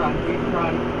ahead and run. You can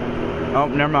run. Oh,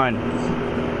 never mind.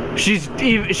 She's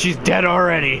dead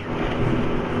already.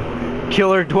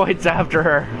 Killer Dwight's after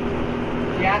her.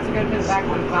 She has to go to the back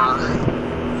of the classroom.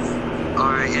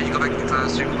 Alright, yeah, you go back to the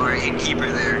classroom. Alright, and keep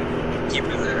her there.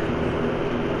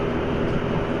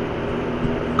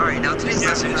 Alright, now today's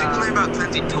lesson is going to learn about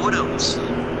planting totems.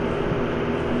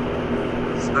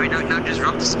 Alright, now just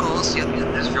rub the skulls. Yep,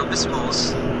 just rub the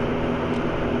skulls.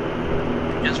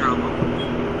 Just rub them.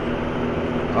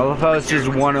 I love how it's just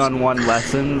one-on-one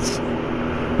lessons.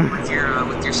 With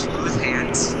your smooth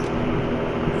hands.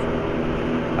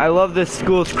 I love this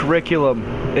school's curriculum.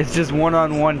 It's just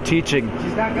one-on-one teaching.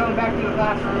 She's not going back to the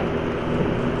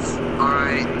classroom.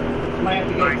 Alright. Might have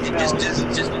to get Alright,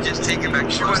 expelled. just take her back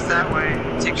to She went that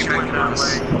way. Take She her back went to that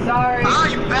us. way. Sorry. Oh,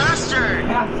 you bastard!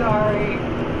 I'm sorry.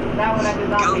 That one I did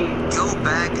not mean. Go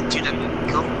back to the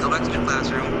go back to the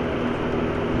classroom.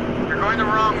 You're going the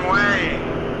wrong way.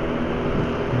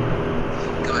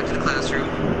 Go back to the classroom.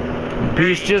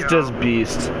 Beast you just go. does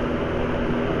beast.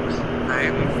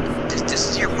 Alright. This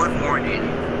is your one warning.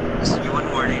 This is your one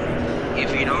warning.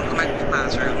 If you don't go back to the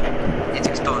classroom, it's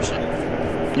expulsion.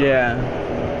 Yeah.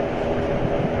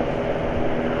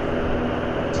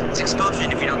 It's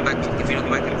expulsion if you don't go back to the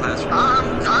classroom.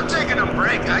 I'm taking a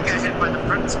break. I got hit by the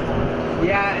principal.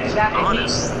 Yeah,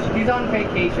 Honest. he's on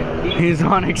vacation. He's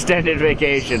on extended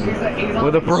vacation he's on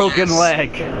with a broken Yes.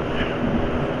 leg.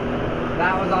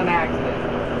 That was on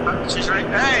accident. She's right.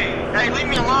 Hey, leave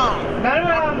me alone. No,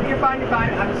 you're fine,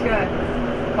 I'm just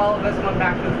gonna follow this one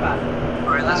back to the class.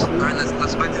 Alright, let's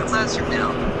go back to the classroom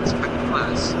now. Let's go back to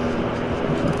class.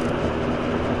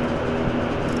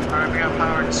 Alright, we got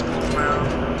power in school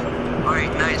now.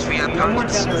 Alright, nice. We have No power more to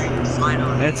the school. generators.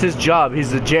 Finally. That's his job. He's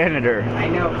the janitor. I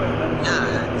know, but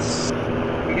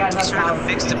Yeah. we got enough He's trying power. to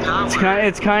fix the power.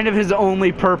 It's kind of his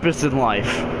only purpose in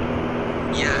life.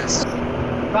 Yes.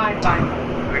 Fine.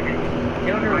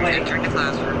 Get on your We're leg. entering the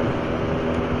classroom.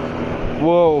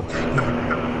 Whoa.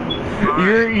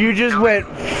 Alright. You just went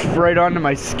right onto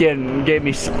my skin and gave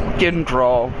me skin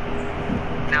crawl.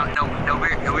 Now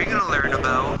we're gonna learn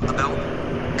about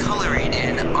coloring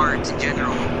and art in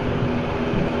general.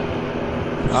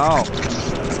 Oh.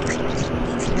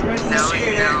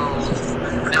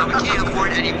 Now we can't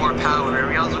afford any more power.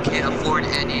 We also can't afford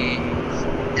any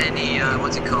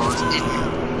what's it called?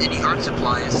 Any art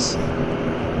supplies.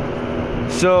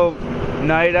 So,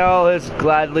 Night Owl has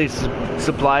gladly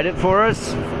supplied it for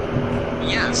us?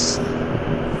 Yes.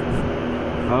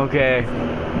 Okay.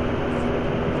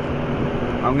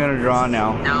 I'm gonna draw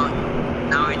now.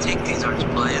 Now we take these art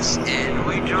supplies and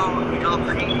we draw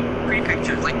pretty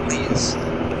pictures like these.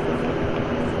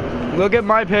 Look at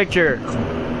my picture.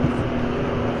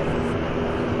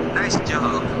 Nice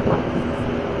job.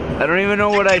 I don't even know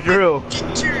what I drew.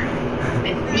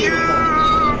 You,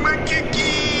 my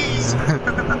cookies.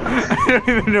 I don't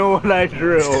even know what I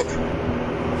drew.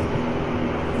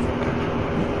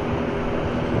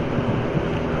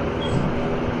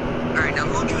 Alright, now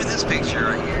who drew this picture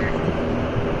right here?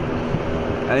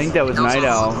 I think that was And also, Night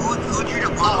Owl. Who drew the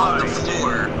one on the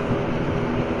floor?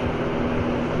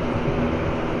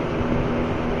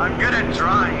 I'm good at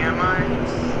drawing, am I?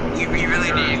 We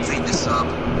really need to clean this up.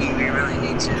 We really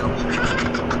need to.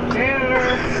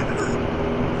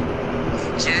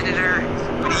 Janitor,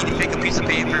 we need to pick a piece of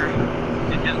paper.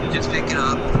 Just pick it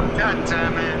up. God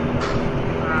damn it.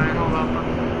 Alright, hold up.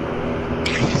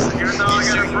 Even though I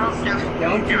got a broken,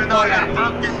 Don't you even though I got a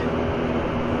point broken,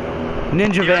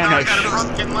 Ninja even though I vanish. got a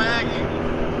broken leg,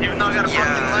 even though I got a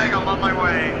broken leg, I'm on my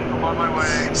way. I'm on my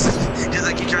way. Just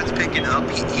like he tries to pick it up,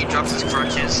 he drops his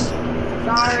crutches.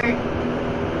 Sorry.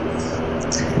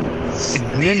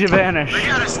 Ninja We vanish.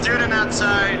 got a student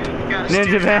outside. We got a Ninja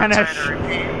student vanish. outside, I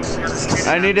repeat. We got a student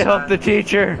I need to help the outside.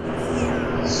 teacher.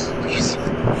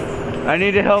 I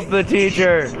need to help the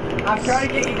teacher. I'm trying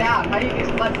to get you down. How do you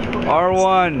get let people go?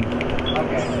 R1.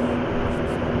 Okay.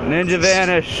 Ninja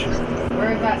vanish.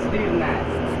 Where is that student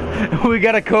at? We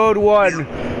got a code 1.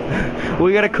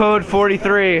 We got a code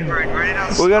 43. Right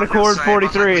outside, We got a cord outside,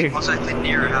 43. Most likely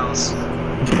near your house.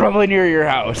 Probably near your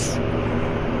house.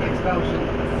 Expulsion.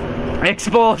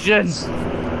 Expulsion.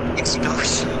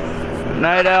 Expulsion.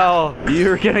 Night Owl,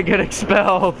 you're gonna get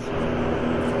expelled.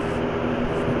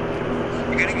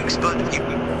 You're getting expelled if you.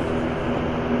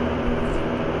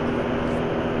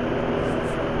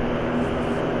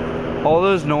 All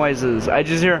those noises, I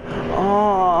just hear,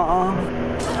 aww.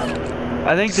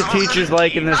 I think the teacher's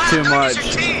liking this too much.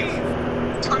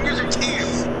 Tongue is your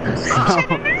teeth.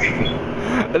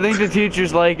 I think the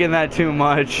teacher's liking that too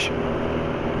much.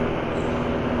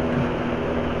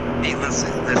 Hey,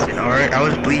 listen. Alright, I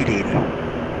was bleeding.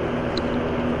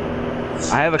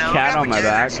 I have a Now, cat on my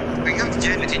back. We have the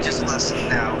janitor teach us a lesson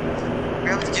now. We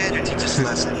have the janitor teach us a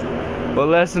lesson. What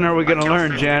lesson are we gonna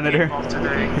learn, janitor?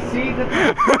 See the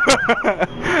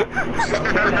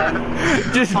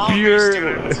Just All pure.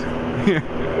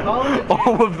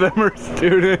 All of them are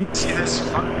students. See this?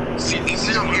 See these?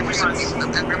 We must have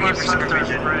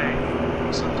to pray.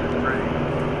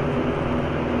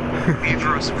 Me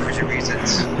for some urgent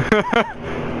reasons.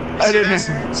 I didn't.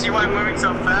 See why I'm moving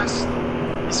so fast?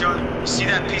 You see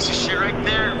that piece of shit right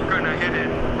there? We're gonna hit it.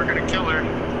 We're gonna kill her.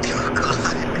 Oh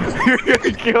god. You're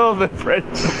gonna kill the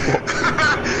principal.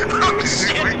 Oh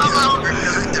shit, We're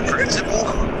killing the principal.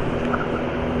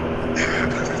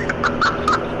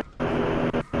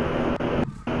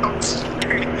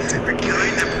 We're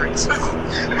killing the principal.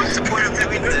 What's the point of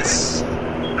doing this?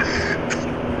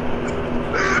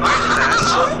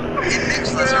 It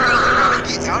makes us around.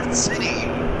 Get out of the city.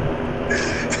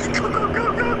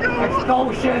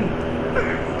 Expulsion!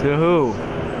 To who?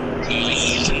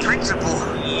 He's the principal.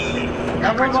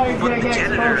 Everybody's gonna get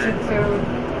Janitor. expulsion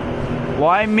soon.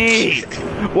 Why me?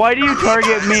 Why do you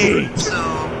target me? So,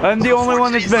 I'm the only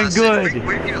one that's been good.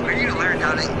 We're gonna learn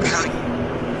how to.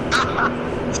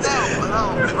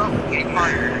 No, getting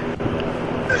fired.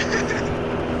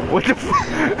 What the f-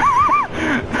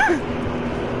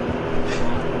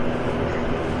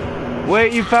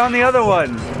 Wait, you found the other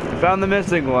one. Found the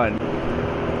missing one.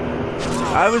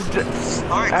 I was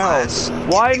Alright, Ow. class.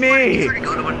 Why me? We're gonna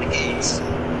go to one of the gates.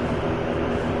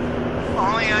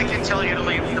 Only I can tell you to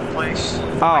leave the place.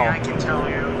 Oh. Only I can tell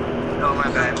you. Oh my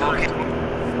bad.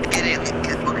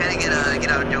 Get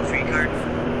out a no free card.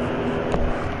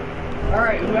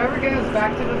 Alright, whoever gets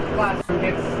back to the classroom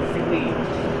gets to leave.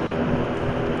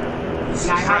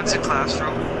 And Friends in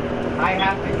classroom. I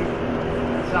have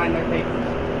to sign their papers.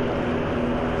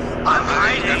 I'm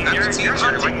hiding. I'm the You're teacher.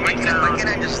 hunting me Why down. can't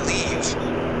I just leave?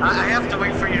 I have to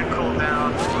wait for you to cool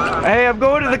down. Hey, I'm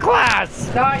going to the class.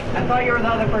 I thought you were the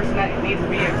other person that needs to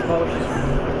be exposed.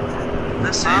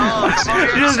 Listen.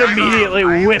 He just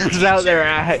immediately whips out their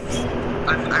axe.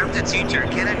 I'm the teacher.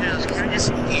 Can I just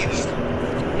leave?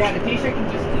 Yeah, the teacher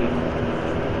can just leave.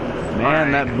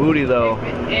 Man, that booty though.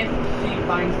 If she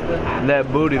finds the hat.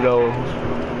 That booty though.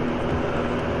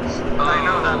 I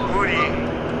know that booty.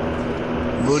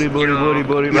 Booty, booty, booty,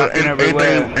 booty, Yo, rocking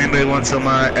everywhere. anybody want some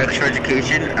extra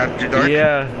education after dark?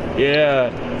 Yeah.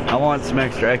 I want some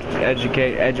extra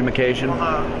education.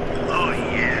 Oh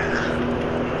yeah.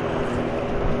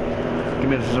 Give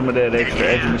me some of that extra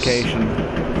education.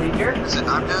 Teacher? Listen,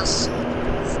 I'm just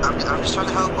trying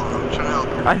to help him. I'm trying to help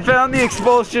him. I found the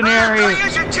expulsionary. Don't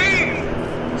use your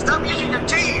teeth! Stop using your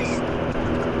teeth!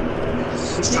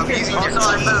 Stop using your Also,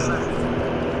 I teeth. found that.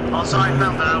 Also, I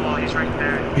found that while he's right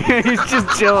there. He's just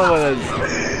chilling with us.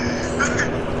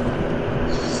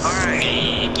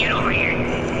 Alright. Get over here.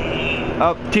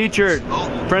 Oh, teacher,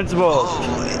 principal,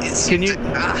 It's can you,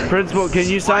 principal, can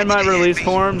you sign my release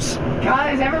forms?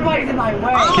 Guys, everybody's in my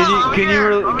way.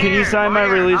 Can you sign my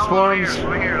release forms?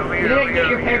 You didn't get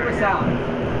your papers out.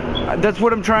 That's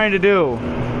what I'm trying to do.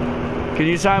 Can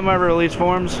you sign my release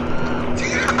forms?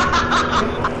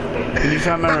 Can you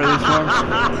sign my release forms?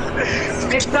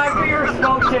 It's time for your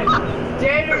expulsion.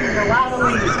 Janitor, you're allowed to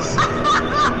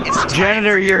leave.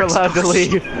 Janitor, you're allowed to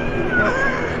leave.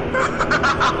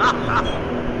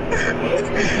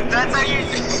 That's how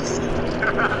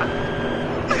you.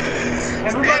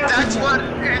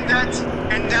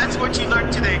 And that's what you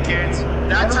learned today, kids.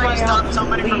 That's how you stop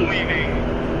somebody from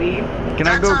leaving. Leave. Can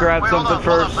I go grab something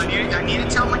first? I need to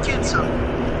tell my kids something.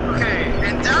 Okay,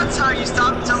 and that's how you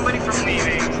stop somebody from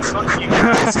leaving. Fuck you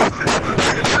guys.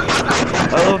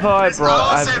 I love how I've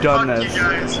Say done fuck this. You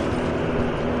guys.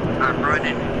 I'm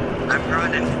running.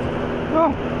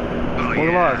 Oh, Oh, what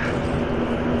yeah. luck.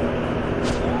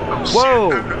 Oh, Whoa!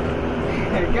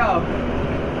 There you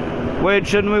go. Wait,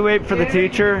 shouldn't we wait for the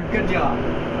teacher? Good job.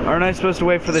 Aren't I supposed to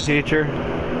wait for the teacher?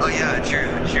 Oh yeah, true.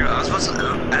 I was supposed to.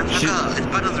 I forgot. It's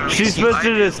part of the She's supposed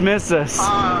to dismiss us.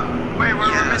 Wait,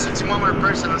 we're missing one more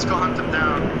person. Let's go hunt them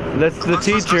down. That's the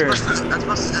teacher. I'm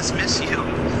supposed to dismiss you.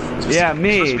 Yeah,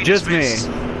 me, just me.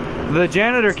 The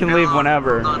janitor can leave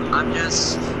whenever. Hold on, I'm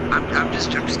just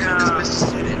gonna dismiss the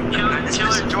student.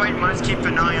 Killer Dwight must keep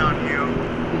an eye on you.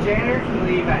 The janitor can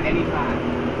leave at any time.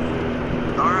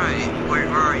 Alright, where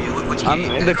are you? Which I'm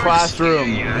game? in the classroom.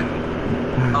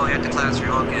 Oh, you're at the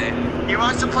classroom, okay. He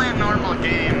wants to play a normal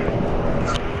game.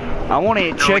 I want to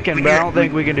eat chicken, but I don't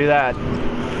think we can do that.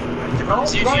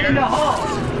 Don't run in the hall.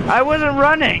 I wasn't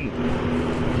running.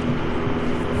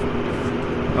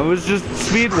 I was just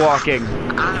speed walking.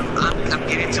 I'm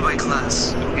getting to my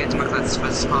class. I'm getting to my class as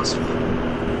fast as possible.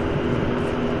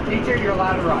 Teacher, you're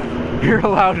allowed to run. You're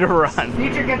allowed to run.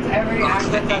 Teacher gets every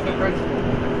access as the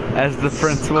principal. As the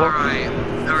principal.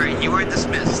 Alright, you are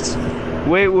dismissed.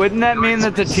 Wait, wouldn't that mean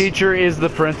that the teacher is the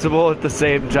principal at the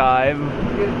same time?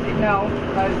 No,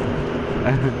 because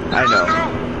I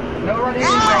know. no running in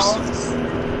the halls.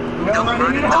 No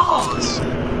running in the halls.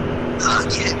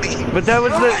 Get me. But that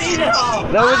was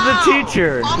the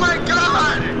teacher. Oh my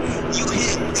god! You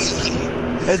hit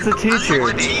me. It's the teacher.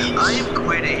 I am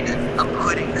quitting. I'm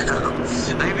quitting now.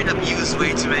 I've been abused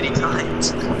way too many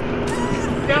times.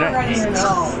 Don't run in the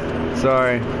hole.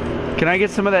 Sorry. Can I get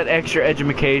some of that extra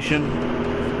education?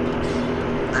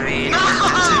 I mean,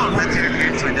 that's your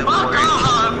parents might have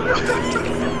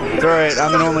It's alright,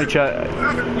 I'm an only child.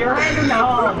 You're in the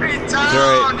hole.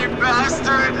 Down, you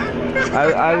bastard!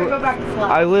 Go back to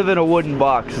class. I live in a wooden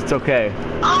box, it's okay.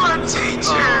 I'm a teacher!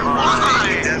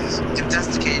 Why? If that's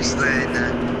the case,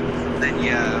 then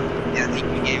yeah, I think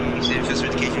you gave me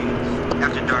physical education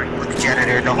after dark with the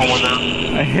janitor in the hole with them.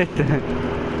 I hit that.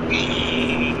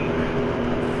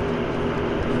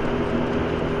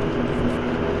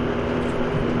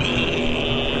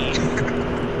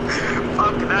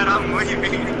 Fuck that, I'm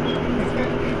leaving.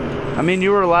 I mean,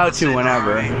 you were allowed to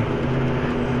whenever.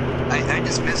 I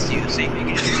dismissed you, so you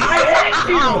can just I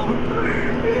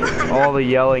hit you! All the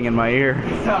yelling in my ear.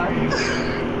 Sorry.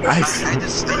 I I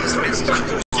dismissed you.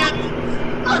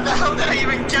 How the hell did I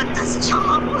even get this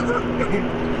job?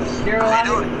 You're allowed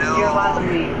don't know. You're allowed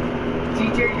to leave.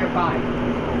 Teacher, you're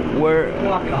fine. Where?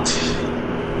 Walk it off.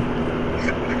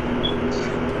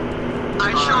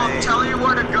 I shall tell you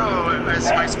where to go as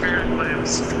my spirit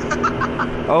lives.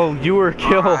 Oh, you were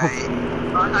killed.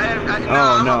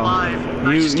 I'm no. alive.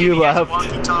 I You- just you gave guys a left.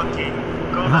 walkie-talkie. Go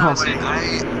Oh. that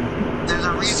way. There's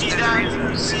a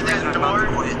reason. See that door?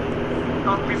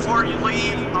 Before you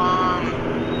leave,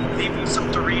 leave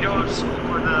some Doritos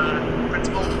for the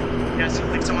principal. Yes,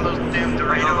 leave some of those damn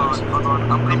Doritos. Hold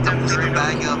on. I'm Leave them leaving a Doritos.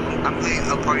 bag of. I'm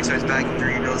leaving a party-sized bag of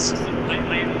Doritos.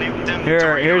 Leave them Here's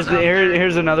Doritos out there.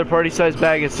 here's another party-sized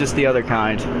bag. It's just the other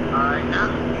kind. Alright,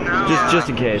 now, Just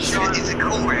in case. It's a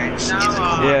Cool Ranch. It's a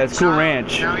Now, Cool Yeah, it's Cool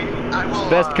Ranch. Now I will,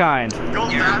 Best kind. Go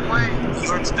that way.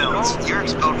 You're expelled. You're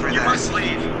expelled for You that. must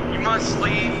leave. You must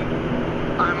leave.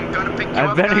 I'm gonna pick you I've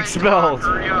up. been guys. expelled.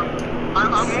 Come on, hurry up.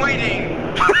 I'm waiting.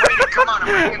 I'm waiting. Come on, I'm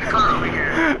waiting in the car over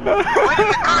here. I'm waiting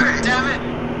in the car, damn it.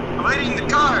 I'm waiting in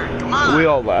the car. Come on. We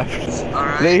all left.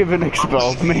 Alright. They even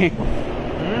expelled me.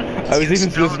 I was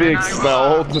even supposed to be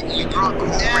expelled. You brought Cool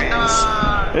And,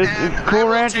 Ranch. It's- and Cool I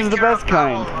will Ranch take is the care best of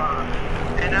kind. Owl,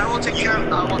 and I will take care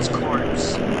of Owl's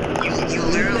corpse. You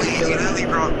literally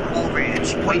brought Cool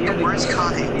Ranch. Like the worst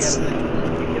kinds.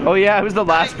 Oh yeah, I was the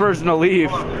last person to leave.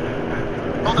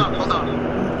 Hold on.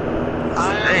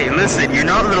 Hey, listen, you're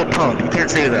not a little punk. You can't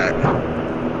say that.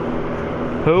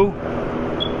 Who?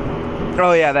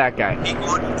 Oh yeah, that guy. He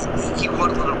won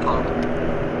a little pump.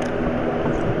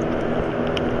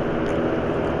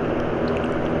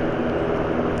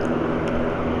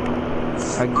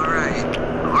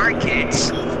 Alright, kids.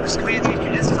 Who's going to teach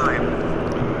you this time?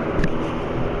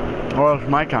 Well, it's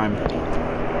my time.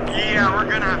 Yeah, we're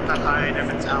gonna have to hide if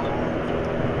it's Owl.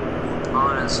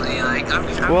 Honestly, like, I'm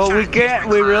Well, trying we to teach can't.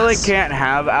 my We really class. can't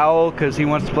have Owl because he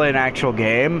wants to play an actual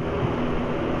game.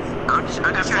 I'm just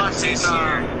trying to teach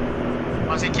here.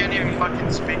 Plus, he can't even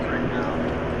fucking speak right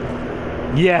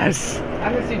now. Yes.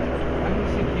 I'm a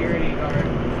security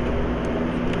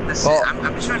guard. Listen, Well-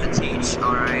 I'm just trying to teach,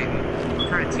 alright? I'm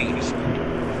trying to teach.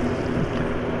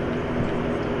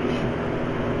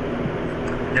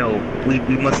 No, we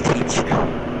must teach.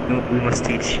 No, we must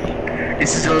teach.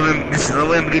 This is the only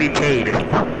way I'm getting paid.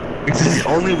 This is the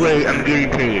only way I'm getting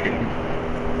paid.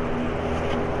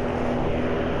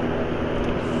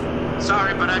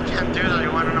 Sorry, but I can't do that.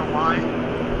 You wanna know why?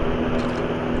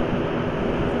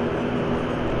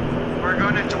 We're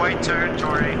going to Dwight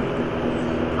territory.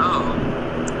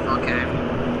 Oh, okay.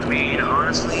 I mean,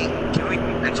 honestly, can we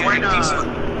Dwight,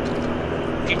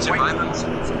 teach survival?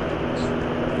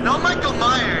 No Michael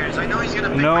Myers. I know he's gonna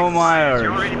pick No Michael Myers. You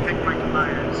Myers. already picked Michael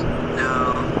Myers.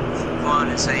 No. Come on,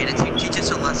 it's saying to teach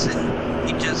us a lesson.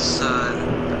 Teach us,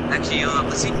 actually,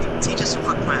 let's see, teach us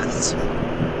what maths.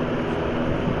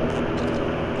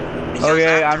 Because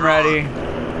Okay, after I'm ready.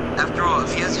 After all,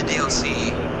 if he has your DLC,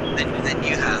 then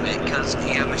you have it, because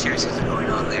you have a share system going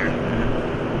on there.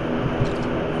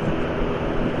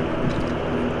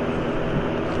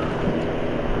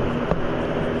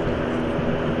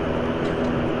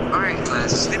 Alright,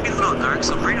 class, it's gonna be a little dark,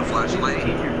 so bring a flashlight.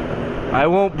 I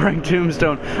won't bring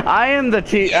Tombstone. I am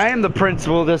the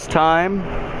principal this time.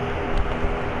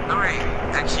 Alright,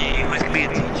 actually, who's gonna be a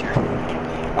teacher?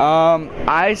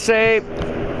 I say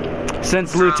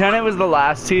since Lieutenant was the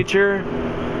last teacher,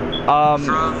 From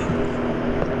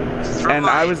and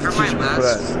I was the from my teacher before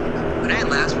last, when I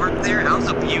last worked there, I was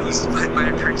abused by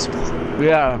the principal.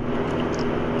 yeah.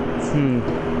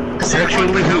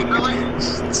 Sexually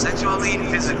Sexually and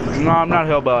physically. No, I'm not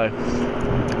hillbilly.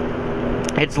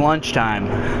 It's lunchtime.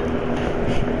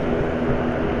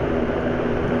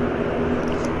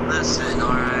 Listen,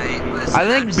 alright, I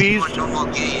think just Beast. want a normal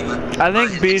game, I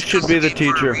think but Beast it's should be the custom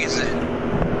game for a teacher. reason.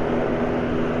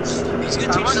 He's gonna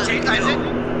I, teach was us how to te- kill.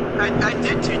 I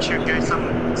did teach you guys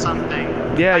something.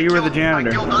 Yeah, you were the I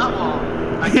janitor. killed Owl.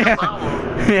 I killed Yeah. Owl.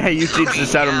 Yeah, you teach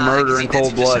us how to Yeah, murder I in guess he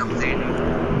cold did teach us blood. something.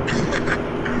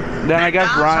 Then I guess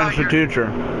That's how Ryan's the you're- teacher.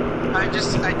 I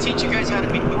teach you guys how to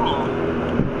be cool.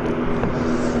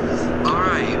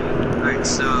 Alright,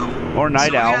 so... Or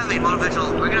Night Owl. We're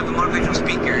gonna have a motivational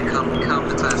speaker come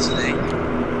to class today.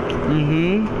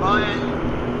 Mm-hmm.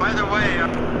 By the way,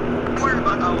 don't worry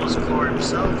about Owl's floor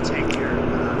himself. Take care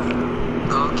of that.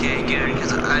 Okay, good,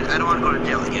 because I don't want to go to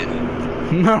jail again.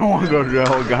 I don't want to go to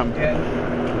jail again.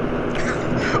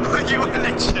 What do you want to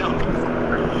chill?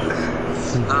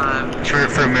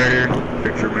 For murder.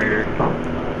 For murder.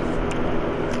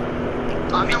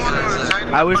 I'm the one who was trying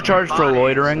to I was fucking charged for body.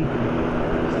 loitering.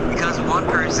 Because one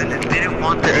person didn't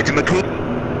want The to...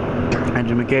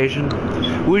 Education.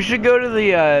 We should go to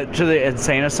the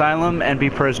insane asylum and be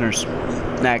prisoners.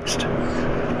 Next.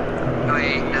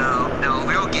 Wait, no,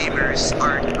 real gamers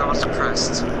are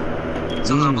suppressed.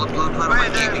 So I'm put on my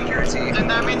Wait, gaming jersey. then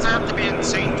that means I have to be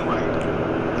insane, Dwight.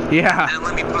 Yeah. And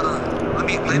let me put on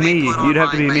Me, put on you'd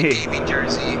have to be my me. gaming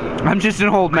jersey. I'm just an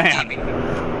old My man. gaming-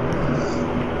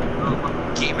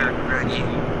 Oh, gamer ready.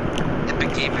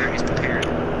 Epic gamer is prepared.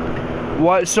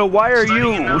 What? So why are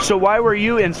you? So why were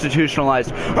you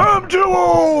institutionalized? I'm too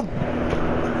old.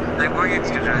 Like, where are you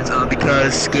guys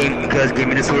Because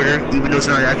gaming disorder, even though it's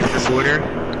not an active disorder.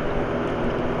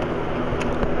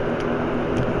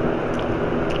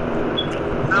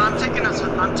 No, I'm taking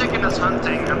us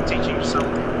hunting. I'm teaching you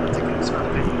something. I'm taking us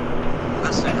hunting.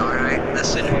 Listen, alright?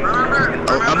 Listen. Remember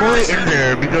I'm I only said- in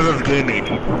there because of gaming.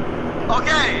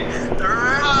 Okay, remember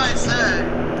how I said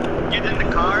get in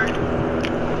the car?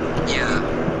 Yeah.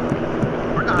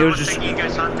 I It was was just- taking you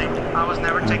guys hunting. I was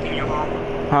never taking you home.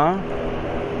 Huh?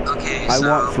 Okay, I so...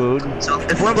 want food. So,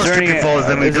 If one of us Is there chicken any- falls,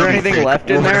 then we is there don't anything think left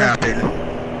in what would there? happen.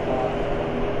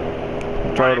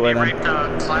 Throw it away You then. raped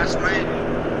a classmate?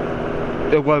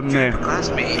 It wasn't me.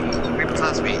 classmate. Your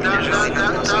classmate.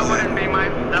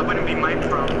 That wouldn't be my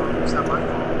problem. It's not my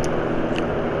fault.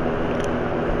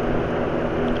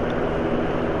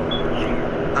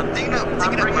 I'm thinking of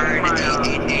bringing wearing my,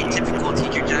 a typical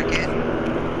teacher jacket.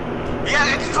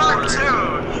 Yeah, it's part 2.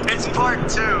 It's part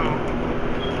 2.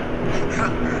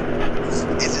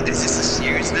 Is this a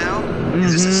series now?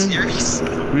 Is this a series?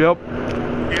 Yep.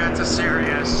 Yeah, it's a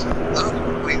serious. Oh,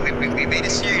 we made a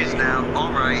series now.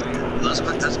 Alright. Let's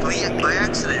play it by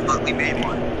accident, but we made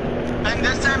one. And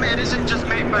this time it isn't just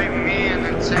made by me and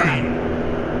Insane.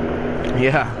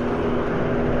 Yeah.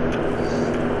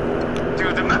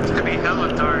 Dude, the map's gonna be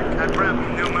hella dark. I brought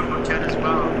a new memo kit as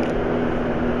well.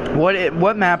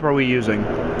 What map are we using?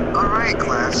 Alright,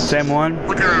 class. Same one?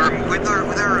 With our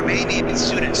remaining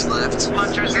students left.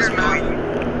 Hunters is map.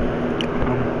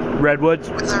 Redwoods?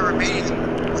 With our remaining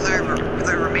No,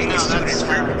 students,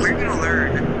 that's we're gonna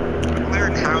learn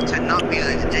how to not be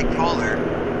like a dick caller.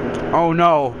 Oh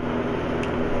no.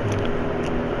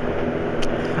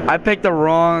 I picked the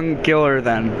wrong killer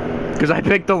then. Because I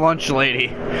picked the lunch lady.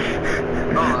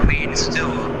 Oh, I mean,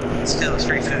 still, it's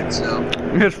free food, so.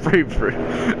 It's free food.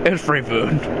 It's free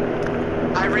food.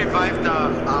 I revived the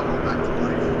owl back to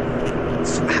life.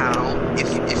 How?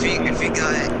 If he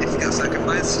got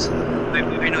sacrificed?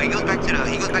 Wait, no, he goes back to the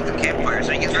campfire,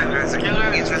 so he gets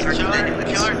resurrected.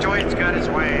 Killer Dwight's got his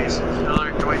ways.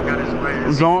 Killer Dwight got his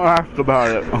ways. Don't ask about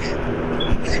it. Don't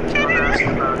ask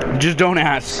about it. Just don't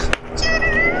ask.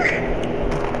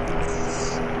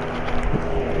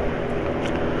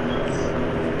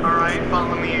 Alright,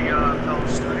 follow me, fellow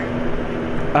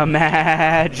student.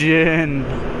 Imagination.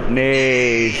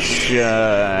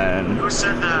 Who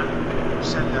said that? Who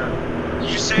said that?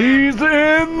 Did you say He's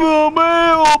in the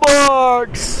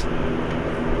mailbox.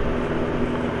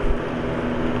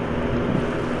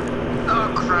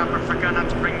 Oh crap, I forgot not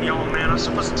to bring the old man. I was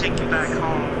supposed to take you back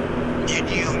home. Did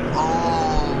you?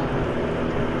 Oh.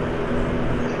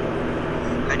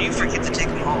 How do you forget to take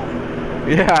him home?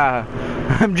 Yeah.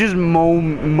 I'm just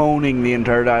moaning the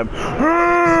entire time.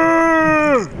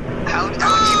 How do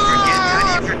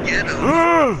you forget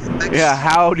him? Yeah,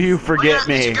 how do you forget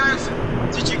Oh, yeah, me?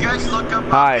 Did you guys look up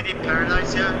Hi. City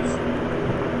Paradise yet?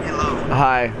 Hello.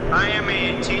 Hi. I am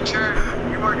a teacher.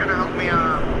 You are gonna help me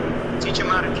teach him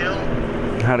how to kill.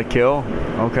 How to kill?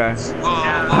 Okay.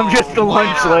 Yeah. I'm just the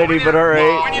lunch lady, but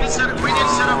alright. We need to set up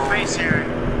base here.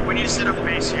 We need to set up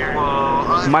base here.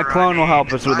 My clone will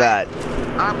help us with that.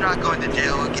 I'm not going to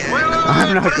jail again. Wait,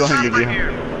 I'm not put a going trap to right jail.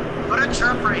 here. Put a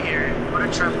trap right here. Put a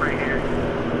trap right here.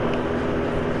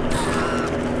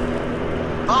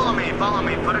 Follow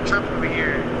me. Put a trap over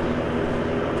here.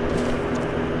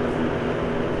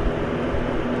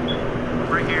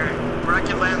 right here. Where I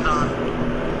can land on.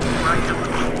 Where I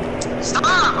can... Stop!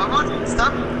 I want...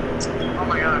 Stop! Oh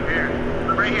my god, here.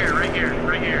 Right here, right here,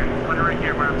 right here. Right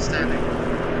here where I'm standing.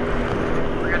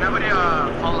 Okay, nobody,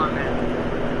 fall on me.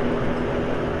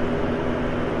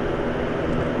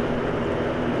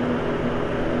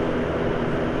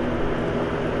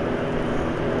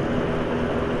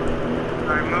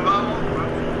 Alright, move up.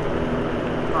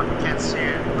 Fuck, I can't see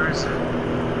it. Where is it?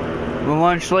 The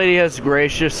lunch lady has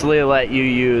graciously let you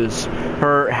use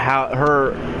her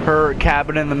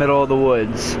cabin in the middle of the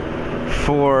woods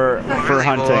for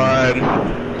hunting.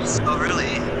 Oh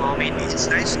really? Well, I mean, it's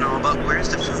nice and all, but where's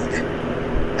the food?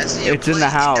 It's in the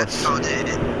house. Do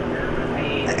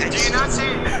you not see?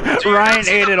 Ryan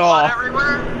ate it all.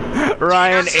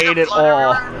 Ryan ate it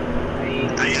all.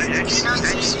 I just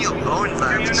see a bone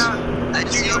left. I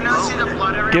just see a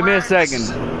bone. Give me a second.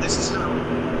 This is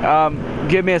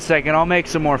Give me a second. I'll make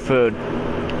some more food.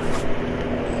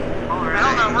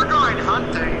 Hell no, we're going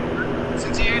hunting.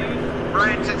 Since you ate,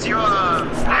 Ryan, since you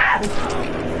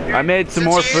I made some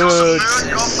more food.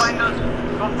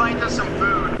 Go find us some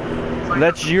food.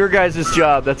 That's your guys'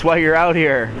 job. That's why you're out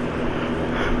here.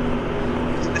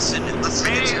 Listen,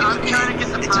 Maybe I'm trying to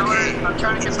get the power. Okay. I'm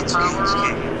trying to get the power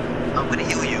on. I'm gonna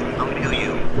heal you.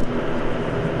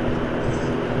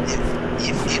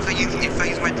 If I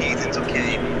use my teeth, it's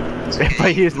okay. If I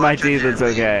use my teeth, it's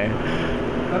okay.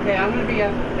 Okay, I'm gonna be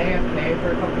AFK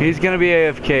for a couple. He's gonna be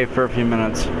AFK for a few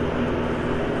minutes.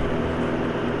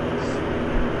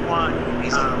 One.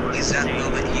 He's that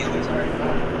little bit healed. Sorry.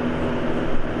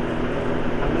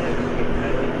 I'm gonna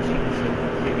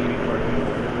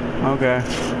Okay.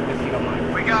 if you don't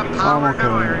mind. We got power okay.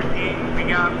 nowhere. We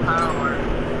got power.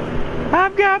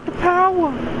 I've got the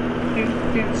power.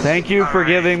 Thank you for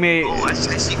giving me Oh, I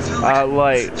see food.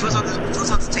 light. Food's on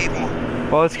the table.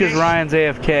 Well, it's because Ryan's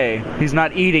AFK. He's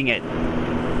not eating it.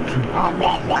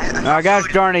 Oh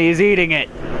gosh darn it, he's eating it.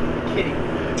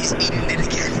 He's eating it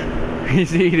again.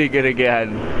 He's eating it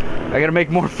again. I gotta make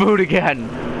more food again.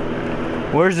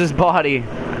 Where's his body?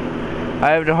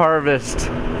 I have to harvest.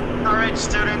 Alright,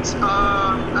 students,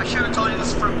 I should have told you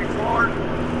this from before.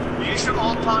 You should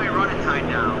all probably run and hide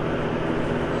now.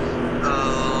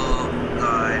 Oh,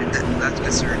 God, that's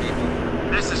concerning.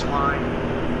 This is why.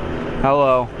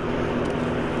 Hello.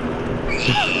 I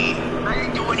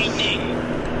didn't do anything.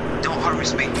 Don't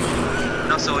harvest me.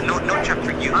 No, so no trap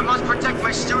for you. I must protect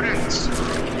my students.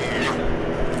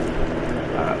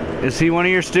 Is he one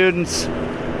of your students?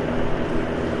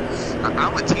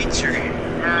 I'm a teacher.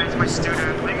 Yeah, he's my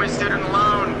student. Leave my student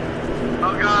alone.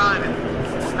 Oh God.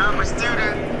 Not my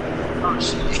student. Oh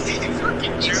shit. He's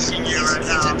fucking jerking you right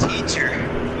now. He's a teacher.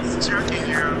 He's jerking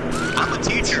you. I'm a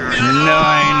teacher.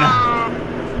 9.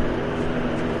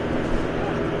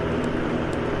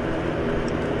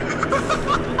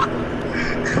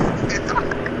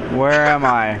 Where am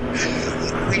I?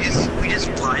 We just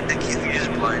blind the kid. We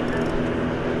just blind.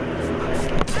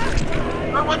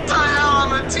 But what the hell?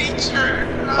 I'm a teacher.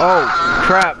 Oh,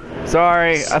 crap.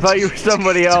 Sorry. I thought you were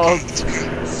somebody else.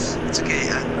 It's okay.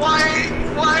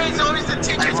 Why is always the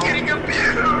teachers getting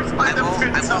abused by the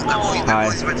principal?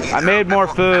 I made more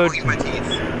food. I won't use my teeth.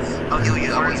 I'll heal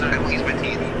you. I won't use my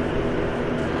teeth.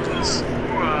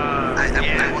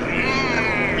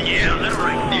 Yeah, that's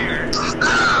right there.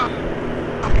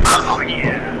 Oh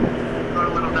yeah. Go a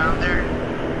little down there.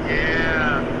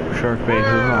 Yeah. Shark bait,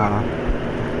 hoo-ha.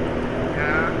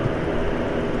 Yeah.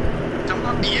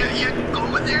 Don't yeah, go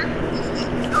over there.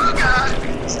 Oh God.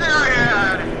 Stay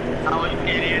ahead. Oh, you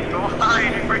idiot. Go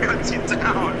hide if we're gonna sit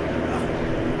down.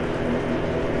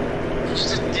 You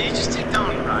just take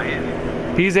down Ryan.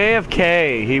 He's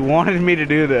AFK. He wanted me to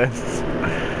do this.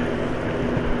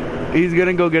 He's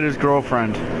gonna go get his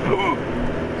girlfriend.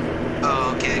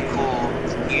 Oh, okay, cool.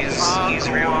 He's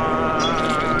real.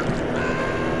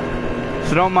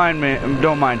 So don't mind me.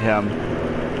 Don't mind him.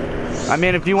 I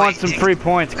mean, if you want some free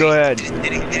points, go ahead.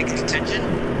 Did he get detention?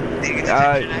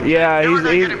 Yeah, We're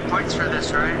not he's. getting points for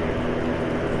this, right?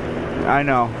 I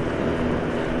know.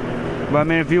 But I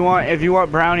mean, if you want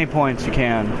brownie points, you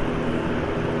can.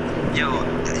 Yo,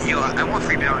 I want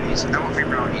free brownies.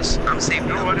 I'm saving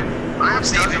them. I'm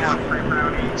saving saving up them. free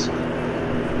brownies.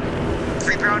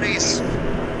 Free brownies.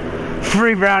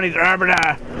 Free brownies,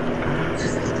 arbiter.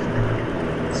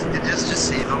 Just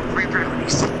save them. Free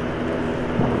brownies.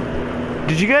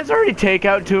 Did you guys already take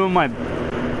out 2 of my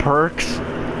perks?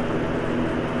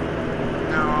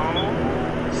 No.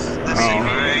 Listen,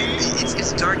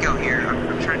 it's dark out here.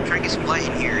 I'm trying to get some light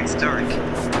in here. It's dark. I'm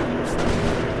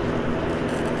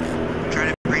trying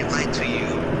to bring light to you.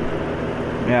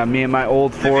 Yeah, me and my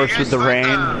old forest with the rain.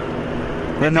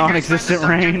 The non-existent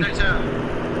rain.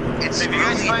 It's If you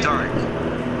guys really find- dark.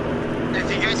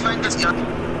 If you guys find this gun,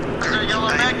 the yellow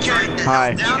med kit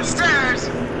Hi. downstairs,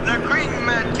 the green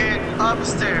med kit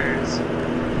upstairs.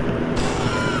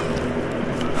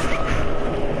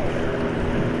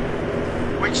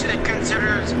 Which it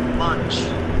considers lunch.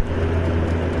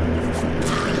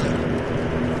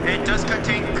 It does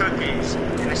contain cookies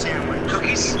in a sandwich.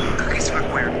 Cookies? Cookies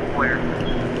from where? Where?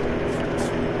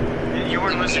 You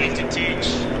weren't listening to teach,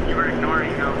 you were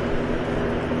ignoring them.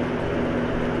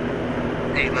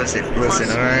 Hey, listen. Listen,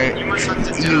 You alright? must hunt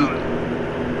it You- down.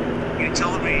 You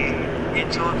told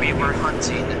me we're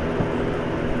hunting.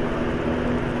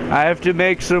 I have to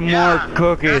make some Yeah, more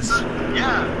cookies.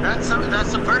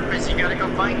 That's the purpose. You gotta go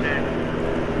find it.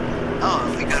 Oh,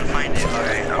 we gotta find it.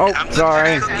 Alright. Oh, I'm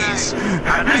sorry. looking for cookies.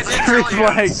 And I did tell you.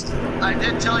 Reflect. I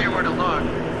did tell you where to look.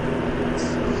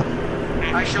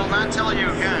 I shall not tell you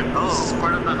again. This is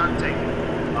part of the hunting.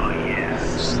 Oh,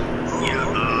 yes.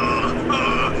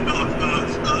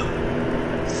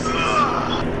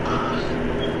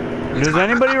 Does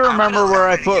anybody remember where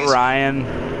I put Ryan?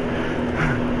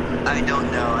 I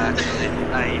don't know, actually.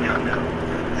 I don't know.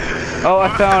 Oh, I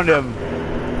found him.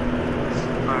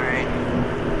 Alright.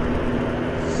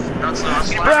 That's the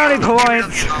Brownie I'm gonna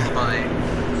points. remember your lullaby.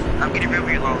 I'm gonna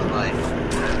remember your lullaby.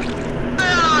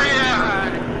 Oh yeah.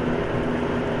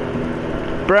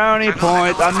 Brownie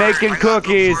points. I'm making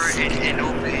cookies. An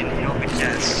open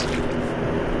chest.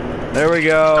 There we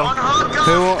go. Don't hug up. That's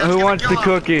Who gonna wants the kill him.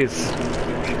 cookies?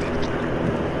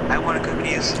 I want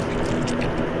cookies.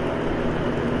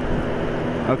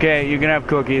 Okay, you can have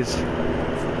cookies.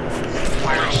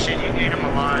 Holy shit! You ate him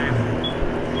alive.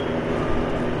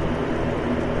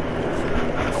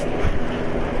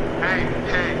 Hey.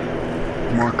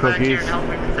 More Come back here cookies. and help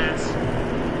me with this.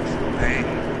 Alright.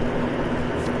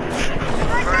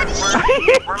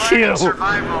 We're hate learning you.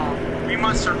 survival. We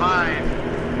must survive.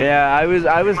 Yeah, I was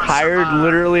must hired survive.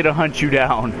 literally to hunt you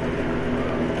down.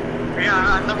 Yeah,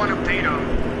 I'm the one who paid him.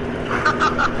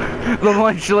 The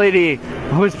lunch lady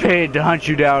was paid to hunt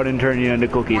you down and turn you into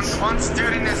cookies. Once one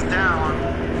student is down,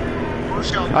 who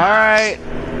shall pass? Alright.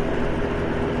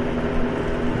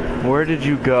 Where did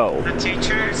you go? The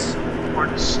teachers or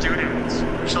the students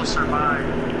who shall survive?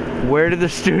 Where did the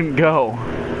student go?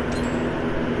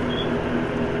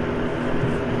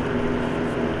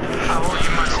 Oh,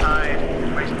 you must hide.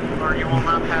 Or you will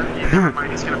not pass. Never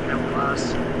mind, he's gonna fail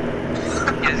class.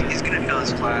 Yeah, he's gonna fail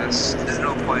his class. There's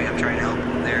no point. I'm trying to help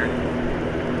him there.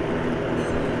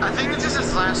 I think this is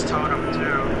his last totem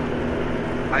too.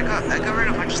 I got rid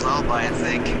of Hunch's lullaby, I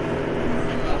think.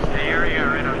 Yeah, you already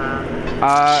got rid of that.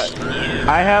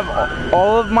 I have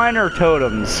all of mine are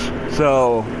totems,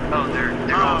 so Oh, they're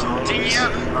all totems.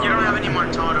 You don't have any more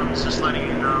totems, just letting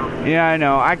you know. yeah, I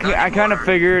know. I kind of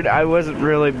figured I wasn't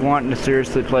really wanting to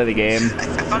seriously play the game. I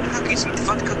found the cookies. I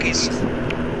found the cookies.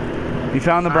 You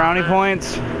found the brownie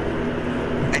points?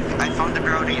 I found the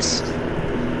brownies.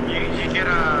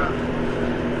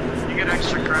 You get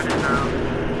extra credit now.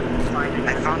 Finding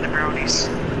I found the brownies.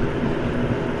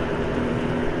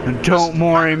 Don't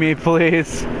Mori me,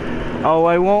 please. Oh,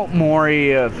 I won't Mori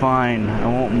you. Fine, I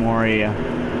won't Mori you.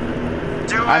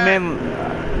 Do it. I mean,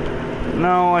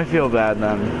 no, I feel bad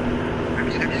then. I'm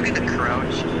just gonna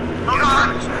crouch. Oh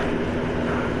god!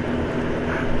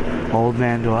 Old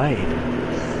man Dwight,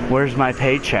 where's my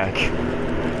paycheck?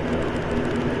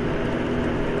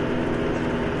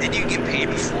 Did you get paid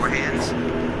beforehand?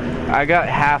 I got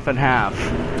half and half.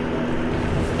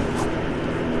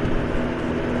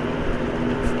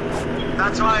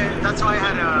 That's why I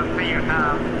had to pay you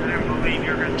half. I didn't believe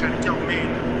you were gonna try to kill me.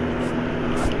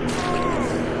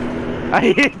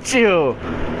 I hit you.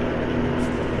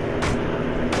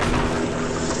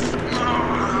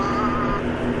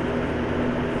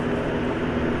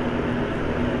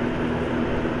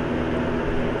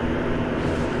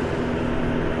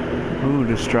 Ooh,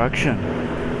 destruction.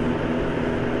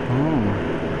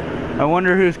 Oh. I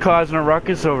wonder who's causing a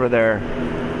ruckus over there.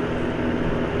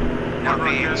 Not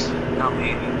me. Ruckus. Not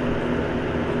me.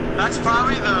 That's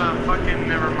probably the fucking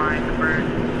never mind the bird.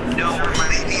 No, Never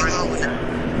mind leave me the bird. alone.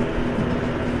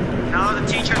 No, the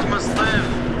teachers must live.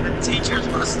 The teachers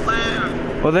must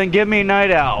live. Well, then give me Night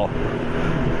Owl.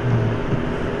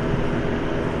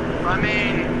 I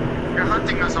mean, you're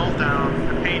hunting us all down.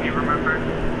 I paid you, remember?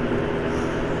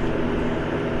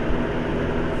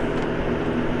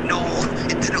 No,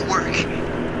 it didn't work.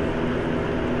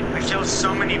 I killed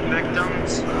so many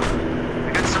victims.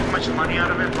 I got so much money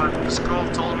out of it, but the school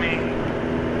told me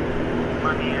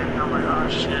money and I'm like, oh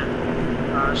shit.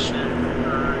 Oh shit.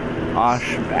 There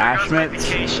goes my Ashmit.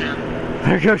 vacation.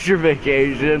 There goes your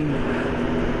vacation.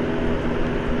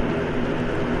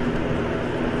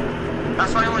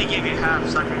 That's why I only gave you half,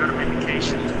 so I can go to my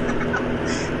vacation.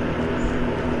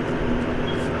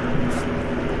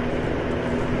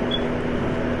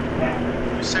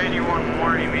 You said you want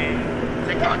more, you mean?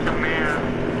 Think like a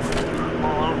man.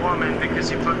 Well, a woman, because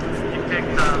you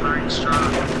picked the right straw.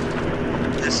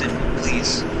 Listen,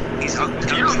 please. Please, I'll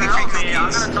If you don't help me,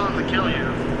 I'm gonna tell him to kill you.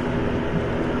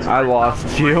 I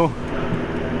lost you.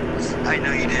 I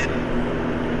know you did.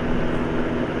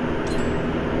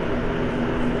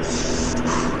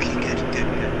 Okay, good.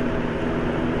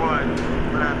 What?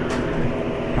 What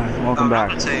happened? Welcome I'm back.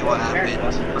 gonna tell you what happened.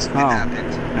 What Oh.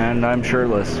 happened. And I'm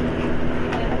shirtless.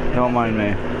 Don't mind me.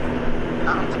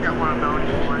 I don't think I want to know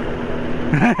anymore.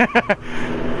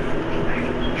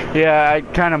 Yeah, I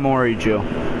kind of moried you.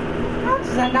 How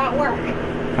does that not work?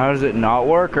 How does it not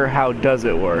work, or how does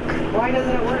it work? Why doesn't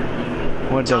it work?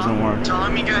 What doesn't work? Tell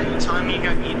him you got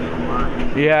eaten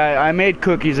alive. Yeah, I made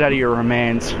cookies out of your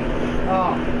remains.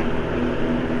 Oh.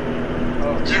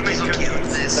 Cookies will kill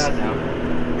this. Bad now.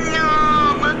 No,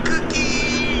 my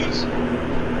cookies!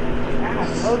 Ah,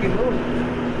 Logan, move.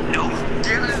 No.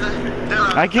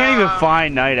 I can't even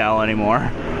find Night Owl anymore.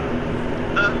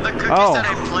 The cookies Oh. that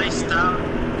I placed out.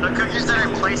 The cookies that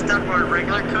I placed out were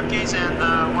regular cookies, and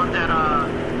the one that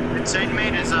Insane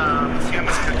made is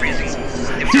human cookies.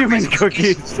 Human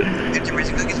cookies. If you're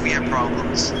raising cookies, we have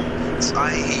problems. So I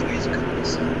hate raising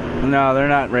cookies. No, they're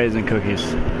not raisin cookies.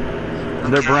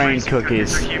 They're brain Raisin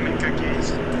cookies. are human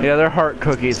cookies. Yeah, they're heart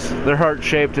cookies. They're heart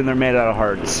shaped and they're made out of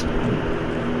hearts.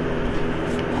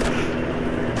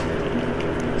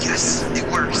 Yes, it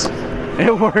works.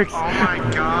 It works. Oh my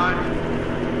god.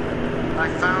 I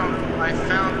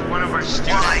found one of our students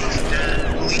Why?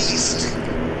 dead. Least.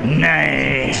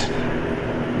 Nay.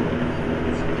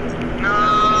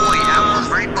 No! Wait, I was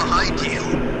right behind you.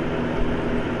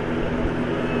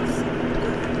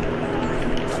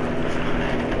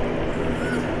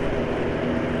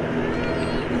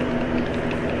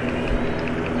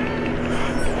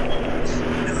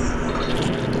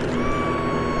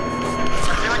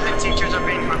 I feel like the teachers are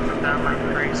being hunted down like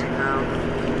crazy now.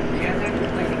 You guys have to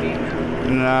play the game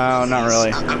now. No, not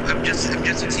really. I'm just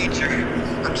a teacher.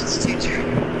 I'm just a teacher.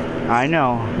 I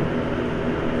know.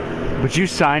 But you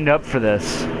signed up for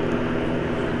this.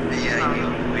 Yeah, you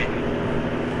know.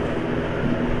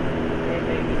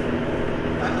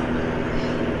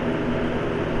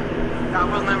 I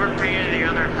will never pay you the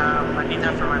other half. I need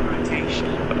that for my vacation.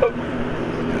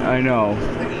 I know.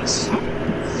 Please.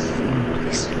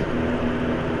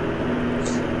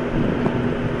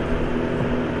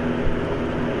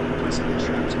 Place in the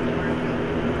traps anywhere.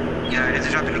 Yeah, it's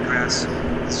dropping the grass.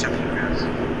 It's dropping the grass.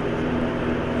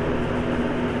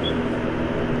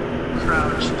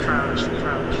 Crouch.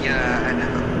 Yeah, I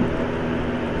know.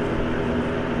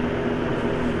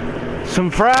 Some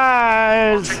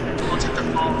fries. We'll take the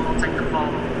fall.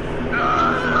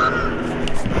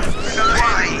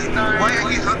 Why? Why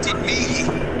are you hunting me?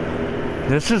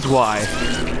 This is why.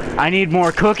 I need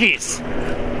more cookies.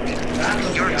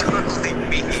 You're totally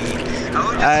me.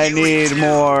 I need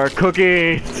more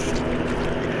cookies.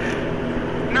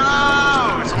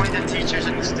 No! It's only the teachers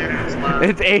and the students left.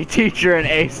 It's a teacher and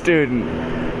a student.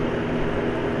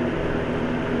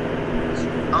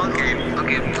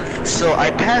 Okay. So I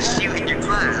passed you in your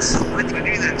class. Why did you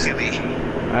do that to me?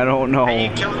 I don't know.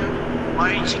 Why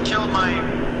didn't you kill my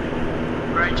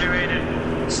graduated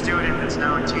student that's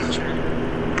now a teacher?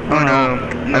 Oh no,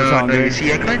 No, hungry. you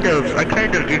see, I kind of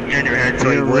get you in your head,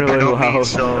 so You're you would, but really don't mean loud.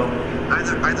 so.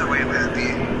 Either way, I'm happy.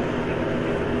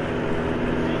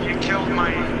 You killed her.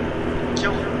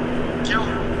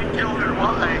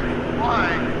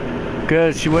 Why?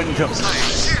 Good, she wouldn't tell.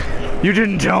 You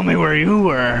didn't tell me where you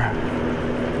were.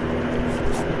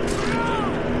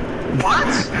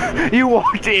 What? You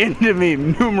walked into me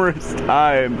numerous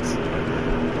times.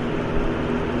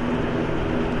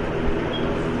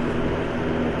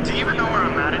 Do you even know where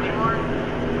I'm at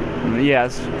anymore?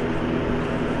 Yes.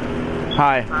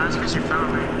 Hi. That's because you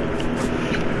found me.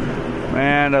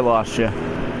 And I lost you.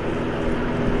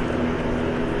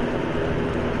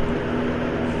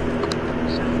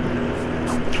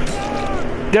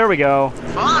 There we go.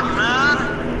 Fuck, man!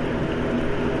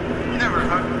 You never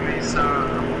hugged me, so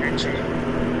I'm Gucci.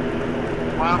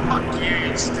 Wow, fuck you,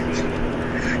 you stupid.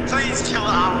 Please kill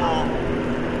Owl.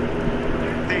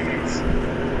 Please.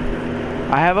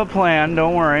 I have a plan,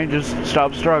 don't worry, just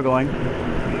stop struggling.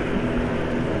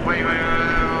 Wait.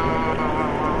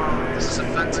 This is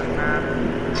offensive,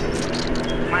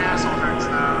 man. My asshole hurts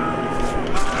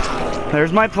now.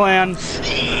 There's my plan.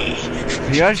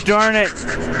 Gosh darn it.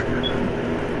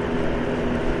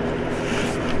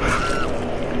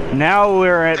 Now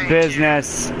we're at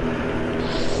business.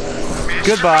 Man,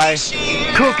 Goodbye.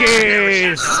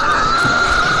 Cookies!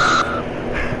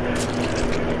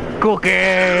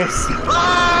 Cookies!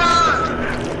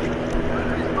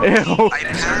 Ew. I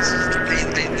passed. I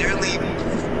literally.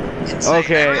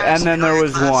 Okay, and then there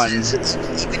was one.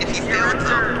 Even if he failed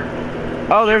them.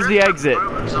 Oh, there's the exit.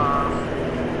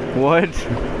 What?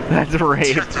 That's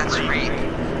rape. That's rape.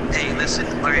 Hey, listen,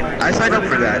 alright. I signed up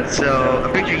for that, so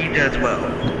I'm pretty sure you did as well.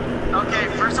 Okay,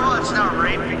 first of all, it's not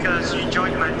rape because you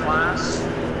joined my class.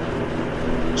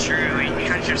 True, you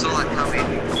kind of just saw that coming.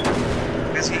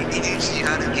 Because he teaches you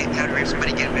how to rape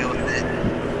somebody, get away with it.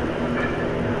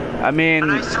 I mean,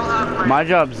 And I still have my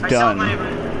job's done.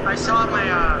 I still have my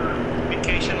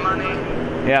vacation money.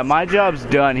 Yeah, my job's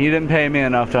done. He didn't pay me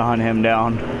enough to hunt him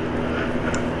down.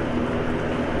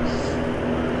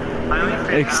 I only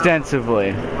paid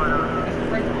Extensively. I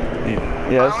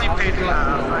Yes, only paid I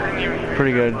didn't even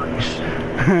pretty good.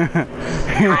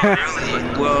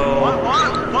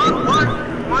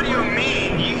 What do you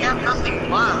mean? You have nothing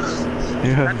left.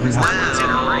 Yeah.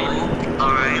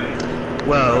 Alright.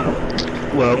 Well,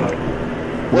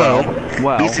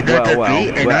 He's a good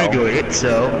beat, and I enjoyed it,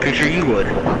 so pretty sure you would.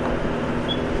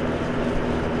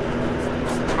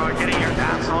 Bro, getting your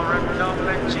ass all ripped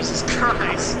open? Jesus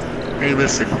Christ. Hey,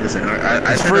 listen. I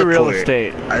It's signed free up real for it.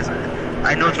 estate.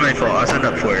 I know it's my fault. I signed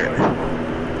up for it.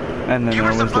 And then You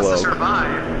there were was supposed to Loke.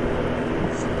 survive.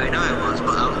 I know I was,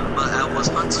 but I was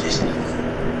hunted.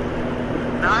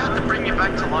 Now I have to bring you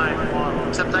back to life. Well,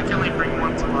 except I can only bring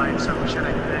one to life, so what should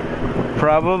I pick?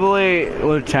 Probably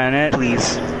Lieutenant.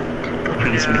 Please.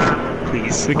 Please, Yeah.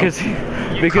 please.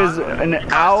 Because an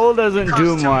owl doesn't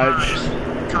do much,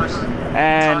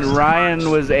 and Ryan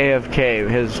was AFK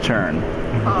his turn.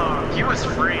 Oh, he was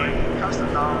free. Cost a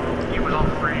dollar. He was all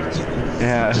free.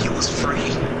 Yeah, He was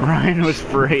free. Ryan was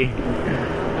free.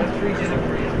 That's free dinner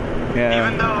for you. Even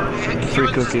Yeah, though Free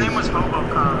his cookies. name was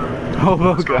Hobocop.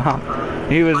 Hobocop.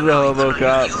 He was the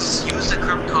Hobocop. He was the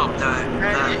crumb cop that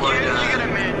You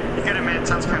gotta admit, it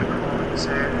sounds kind of cool to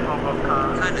say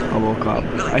Hobocop. kind of Hobocop.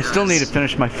 really I still need to does.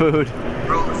 finish my food,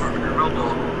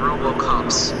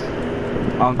 Robocops.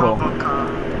 Uncle. Hobocop.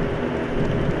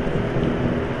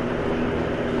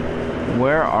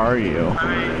 Where are you?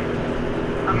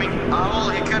 I mean, Owl,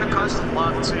 he kind of cost a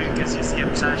lot too, because he's the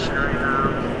obsession right now.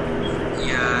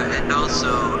 Yeah, and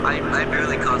also I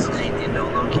barely cost anything though,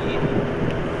 low key.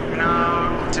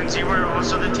 No, since you were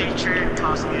also the teacher, it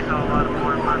cost me a hell of a lot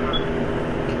more money.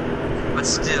 But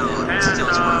still, And, it's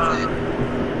worth it.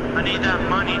 I need that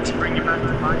money to bring you back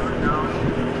to life, you know?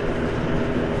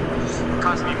 It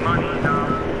cost me money, you know?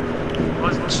 It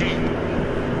wasn't cheap.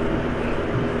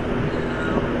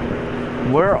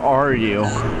 Where are you?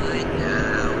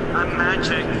 I'm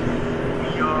magic.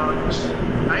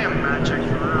 I am magic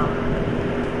for real.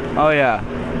 Oh yeah,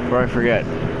 before I forget.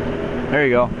 There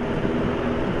you go.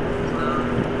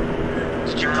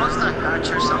 Did you close the hatch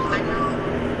or something?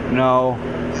 No.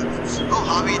 Oh,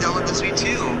 Hobby, that one does me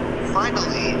too.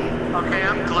 Finally. Okay,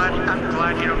 I'm glad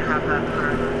you don't have that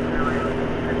perk. Really.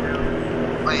 I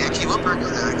do. Wait, actually, what perk is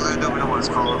that? I don't know what it's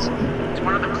called. It's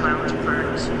one of the clown's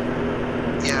perks.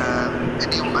 Yeah, I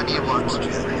need to watch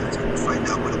to find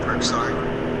out what the perks are.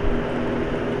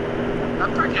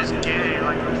 That perk is gay,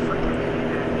 like a fucking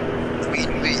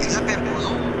Wait, is that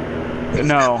bamboozle?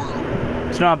 No.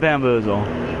 It's not bamboozle.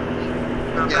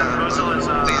 No, Yeah. Bamboozle is,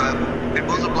 Yeah,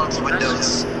 bamboozle blocks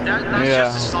windows. That's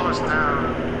Yeah. just to slow us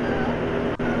down.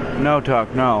 No talk,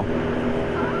 no.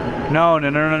 No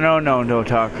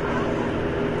talk.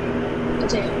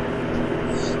 That's it.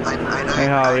 I know, Hey, I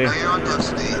Holly. know you're on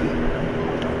Destiny.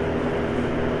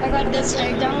 I got this.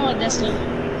 I downloaded Destiny.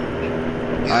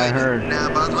 I heard. Now,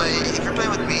 by the way, if you're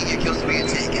playing with me, your kills will be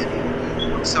taken.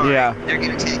 I'm sorry, Yeah. they're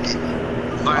gonna take it.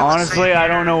 Alright, Honestly, I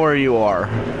don't know where you are.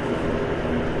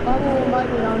 Oh, my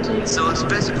God, on to you. So it's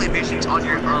best to play missions on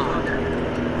your own.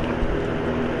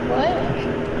 What?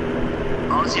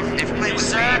 Honestly, if you're playing with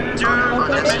Zach, me dude, on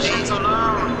the Destiny, mission's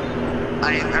alone.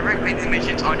 I recommend the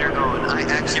missions on your own. I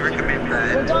actually recommend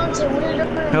We're that. down to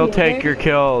we're He'll take your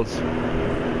kills.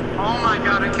 Oh my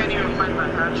god, I can't even find my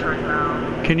hatch right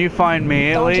now. Can you find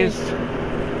me at least?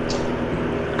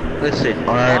 Listen,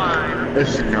 alright.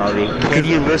 Listen, Holly. Can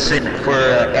you listen for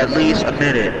at least a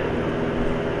minute?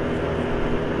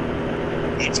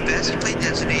 It's best to play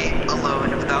Destiny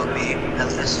alone without me,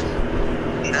 as this.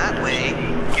 That way,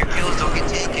 your kills don't get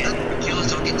taken. Your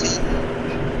kills don't get taken.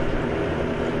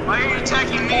 Why are you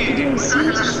attacking me? doing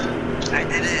siege. I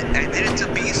did it to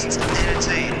Beast and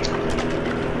Insane.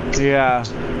 Yeah.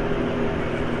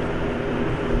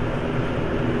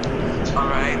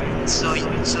 Alright, so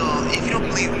if you don't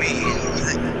believe me,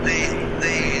 they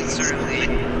can certainly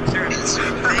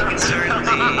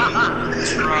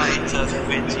tried to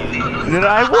convince you. Did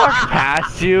I walk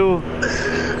past you?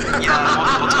 Yeah,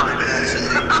 multiple times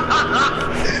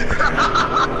actually.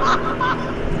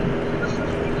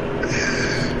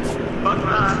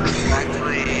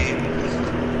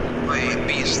 Wait,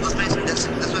 Beast, let's play some this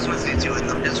was with you two in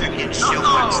the desert and show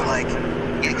what it's like.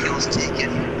 Get kills taken.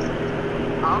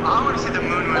 I want to see the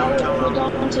moon whale kill them.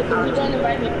 Don't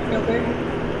invite me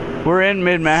over. We're in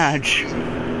mid-match.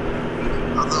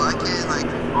 Although I can, like,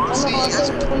 honestly, you guys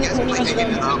can play the game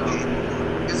without me. You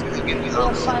guys can play the game We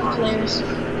without have me. 5 players. You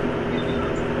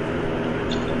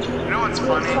know what's We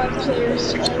have funny? 5 players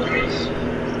always.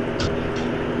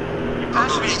 That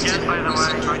should be good, by the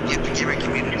way. Join the Epic Gamer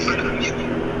community.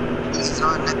 This is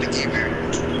not an Epic Gamer.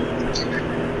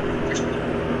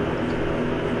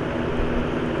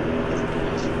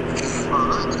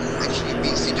 Actually,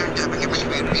 Beast, you joined the Epic Gamer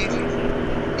community.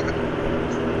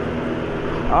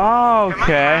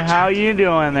 Okay, how you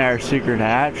doing there, Secret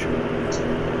Hatch?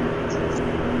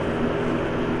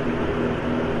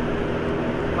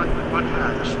 What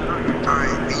hatch?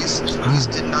 Alright, Beast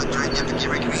did not join the Epic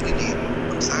Gamer community.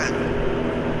 What's that?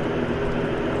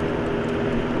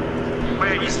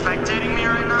 Wait, are you spectating me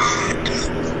right now?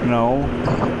 No.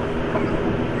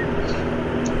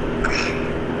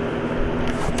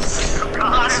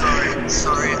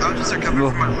 Sorry, I'm just recovering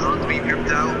from my lungs being ripped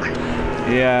out.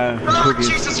 Yeah, Oh, cookies.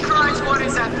 Jesus Christ, what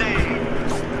is that thing?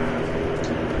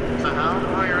 What the hell?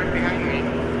 Oh, you're right behind me.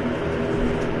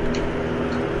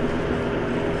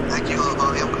 Thank you,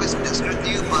 Bobby. I'm quizzing this with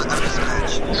you, but I'm just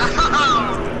match.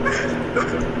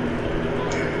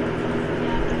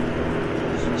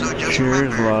 So just Cheers,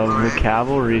 remember, love. The alright?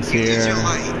 cavalry's You use here. your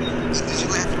light. You use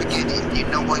your light at the beginning. You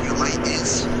know what your light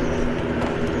is.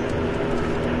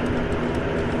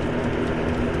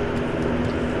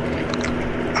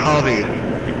 Hobby.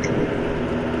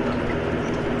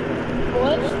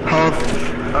 What?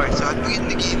 Alright, so at the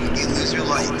beginning of the game, you lose your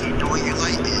light. You know what your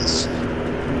light is.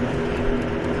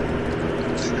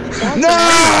 No!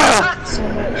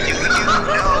 You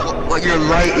know What your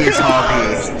light is,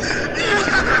 Hobby.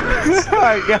 I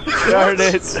got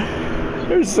started.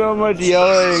 There's so much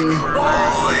yelling.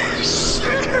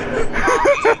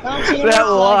 That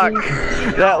luck.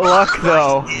 That luck,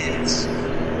 though. is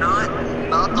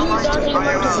not the light of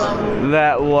fire.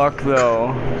 That luck, though.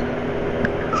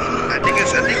 I think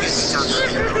it's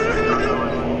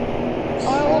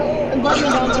Oh, invite me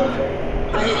down to.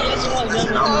 That's what I'm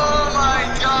done Oh my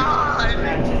god!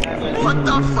 What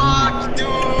the fuck,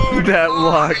 dude? That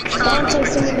luck. Dante,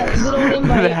 send me that little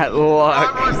invite. That What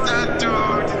luck. was that, dude? I'm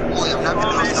not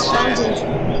gonna host the lobby.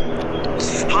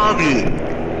 Dante. Hobby.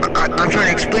 I'm trying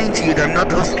to explain to you that I'm not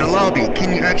the host of the lobby.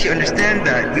 Can you actually understand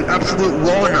that? You absolute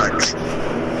walnut.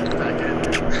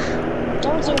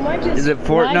 Dante, Mike is Is it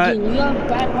Fortnite? lagging. You have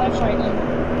bad Wi-Fi now.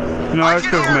 No, I it's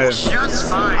can hear just me. just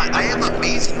fine. I have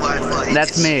amazing Wi-Fi.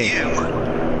 That's It's me. You.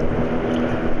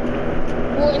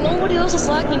 Well, nobody else is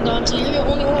lagging, Dante. You're the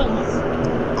only one.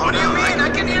 What do you mean? I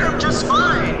can hear him just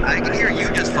fine. I can hear you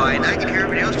just fine. I can hear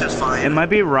everybody else just fine. It might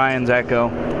be Ryan's echo.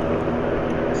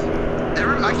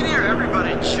 I can hear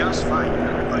everybody just fine.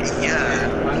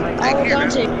 Yeah. I Oh, can hear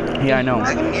Dante. Yeah, I know.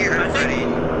 I can hear everybody.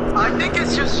 I think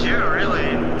it's just you,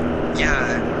 really.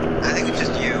 Yeah. I think it's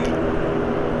just you.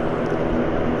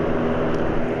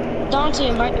 Dante,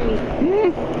 invite me.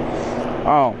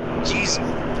 Oh. Jeez.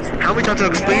 How we trying to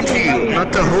explain to you?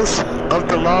 Not the host of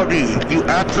the lobby. You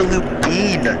absolute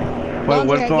bean. Wait, Dante,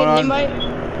 what's I going get an on? invite?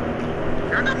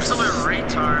 You're an absolute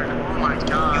retard. Oh my You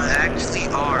god. actually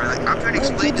are. Like, I'm trying to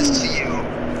explain this to you.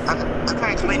 I'm trying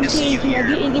to explain this to Dante, you can I here.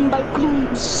 get an invite,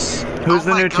 please? Who's Oh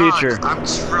the my new God, teacher? I'm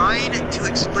trying to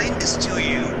explain this to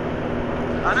you.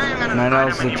 I'm not even gonna Night invite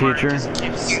Owl's him the anymore. teacher? He just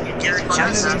keeps- You're keeps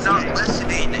just fucking not asking.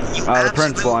 listening. You the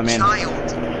principal, I mean. child.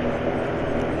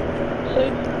 So,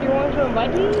 you want to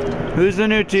invite me? Who's the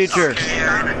new teacher? Okay,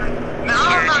 now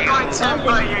I'm not going to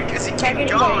invite you because you keep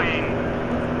going.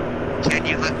 Can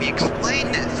you let me explain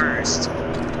it first?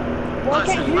 Why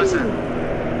can't you? Listen.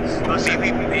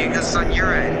 Maybe because it's on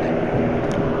your end.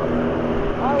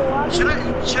 Oh, why Should I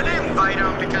invite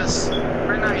him because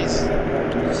we're nice? I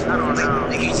don't know.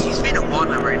 Like, he's being a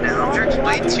walnut right now. I'm trying to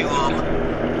explain to him.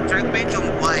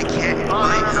 Why I can't Oh,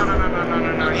 invite him.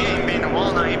 no. He ain't being a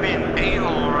walnut. He's being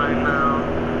a-hole right now.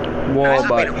 Wall He's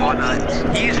not being a butt. walnut.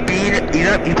 He's being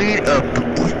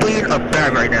a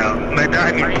bad right now. Might not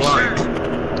have Are been you blind. sure?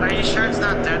 Are you sure it's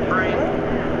not dead brain?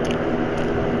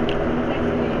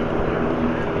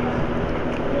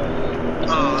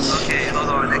 Oh, okay, hold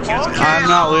on. I'm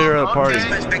not leader of the party. Who does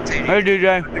my spectating? Hey,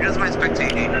 DJ. Who does my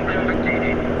spectating?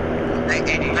 Hey,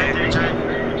 Hey, DJ. DJ.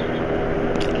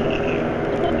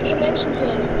 You mentioned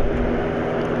him.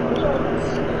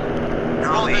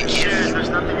 Well, wait, then shit, there's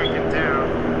nothing I can do.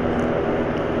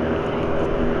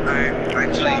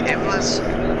 Actually, it was.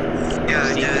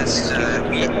 Yeah, just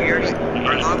we already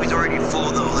our lobby's already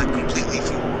full though, like completely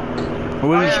full.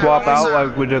 We Oh, just yeah, swap what was out that?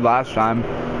 like we did last time.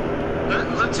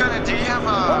 Lieutenant, do you have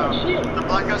the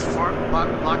Black Ops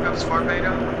 4 beta?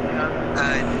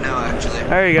 Yeah. No, actually.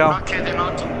 There you go. Okay, then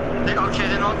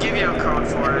I'll give you a code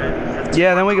for it.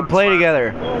 Yeah, then we can play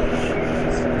together.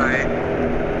 Alright.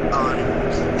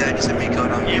 Yeah, just send me a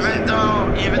code on. Even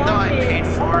though I paid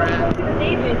for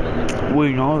it.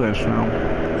 We know this now.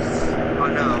 Oh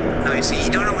no, you see, you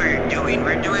don't know what you're doing.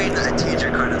 We're doing a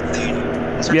teaser kind of thing.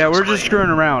 Yeah, we're just screwing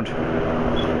around.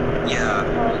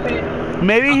 Yeah.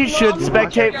 Maybe he should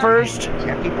spectate first.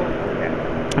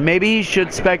 Maybe he should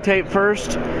spectate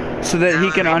first, so that he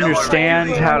can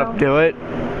understand how to do it.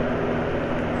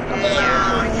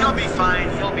 Yeah, he'll be fine.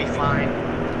 He'll be fine.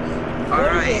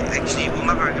 Alright, actually, what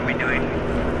am I gonna be doing?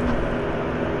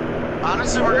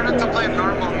 Honestly, we're gonna have to play a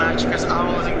normal match because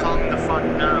Owl isn't calming the fuck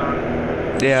down.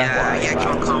 Yeah. Yeah,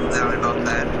 can't calm down about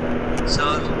that.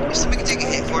 So, if somebody can take a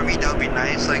hit for me, that would be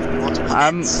nice, like multiple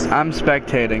hits. I'm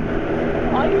spectating.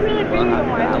 Are you really bringing the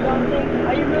wider down thing?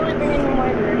 Are you really bringing the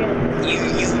wider again? You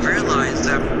realize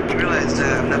that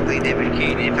I'm not playing David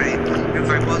Kane. If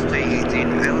I was playing 18,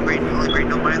 I would only bring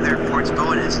no minor for its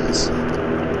bonuses. No,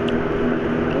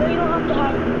 you don't have to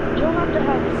have.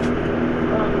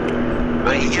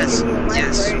 Yes.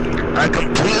 I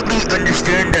completely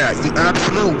understand that. The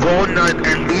absolute walnut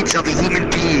and reach of a human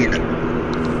being.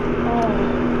 Oh,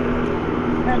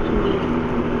 that's me.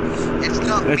 It's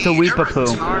not It's a me. weepapoo.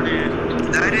 Retarded.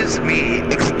 That is me.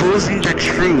 Exposing the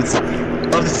truth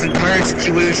of this entire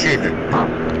situation.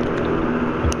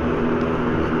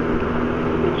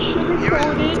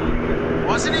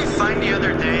 Wasn't he fine the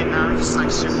other day? Now he's just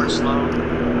like super slow.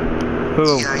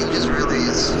 Who? Yeah, he's really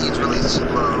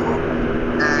slow.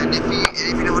 And if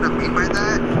you know what I mean by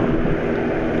that,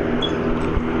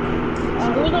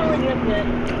 Who's already in it?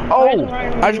 Oh,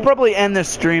 I should probably end this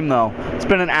stream though. It's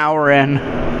been an hour in.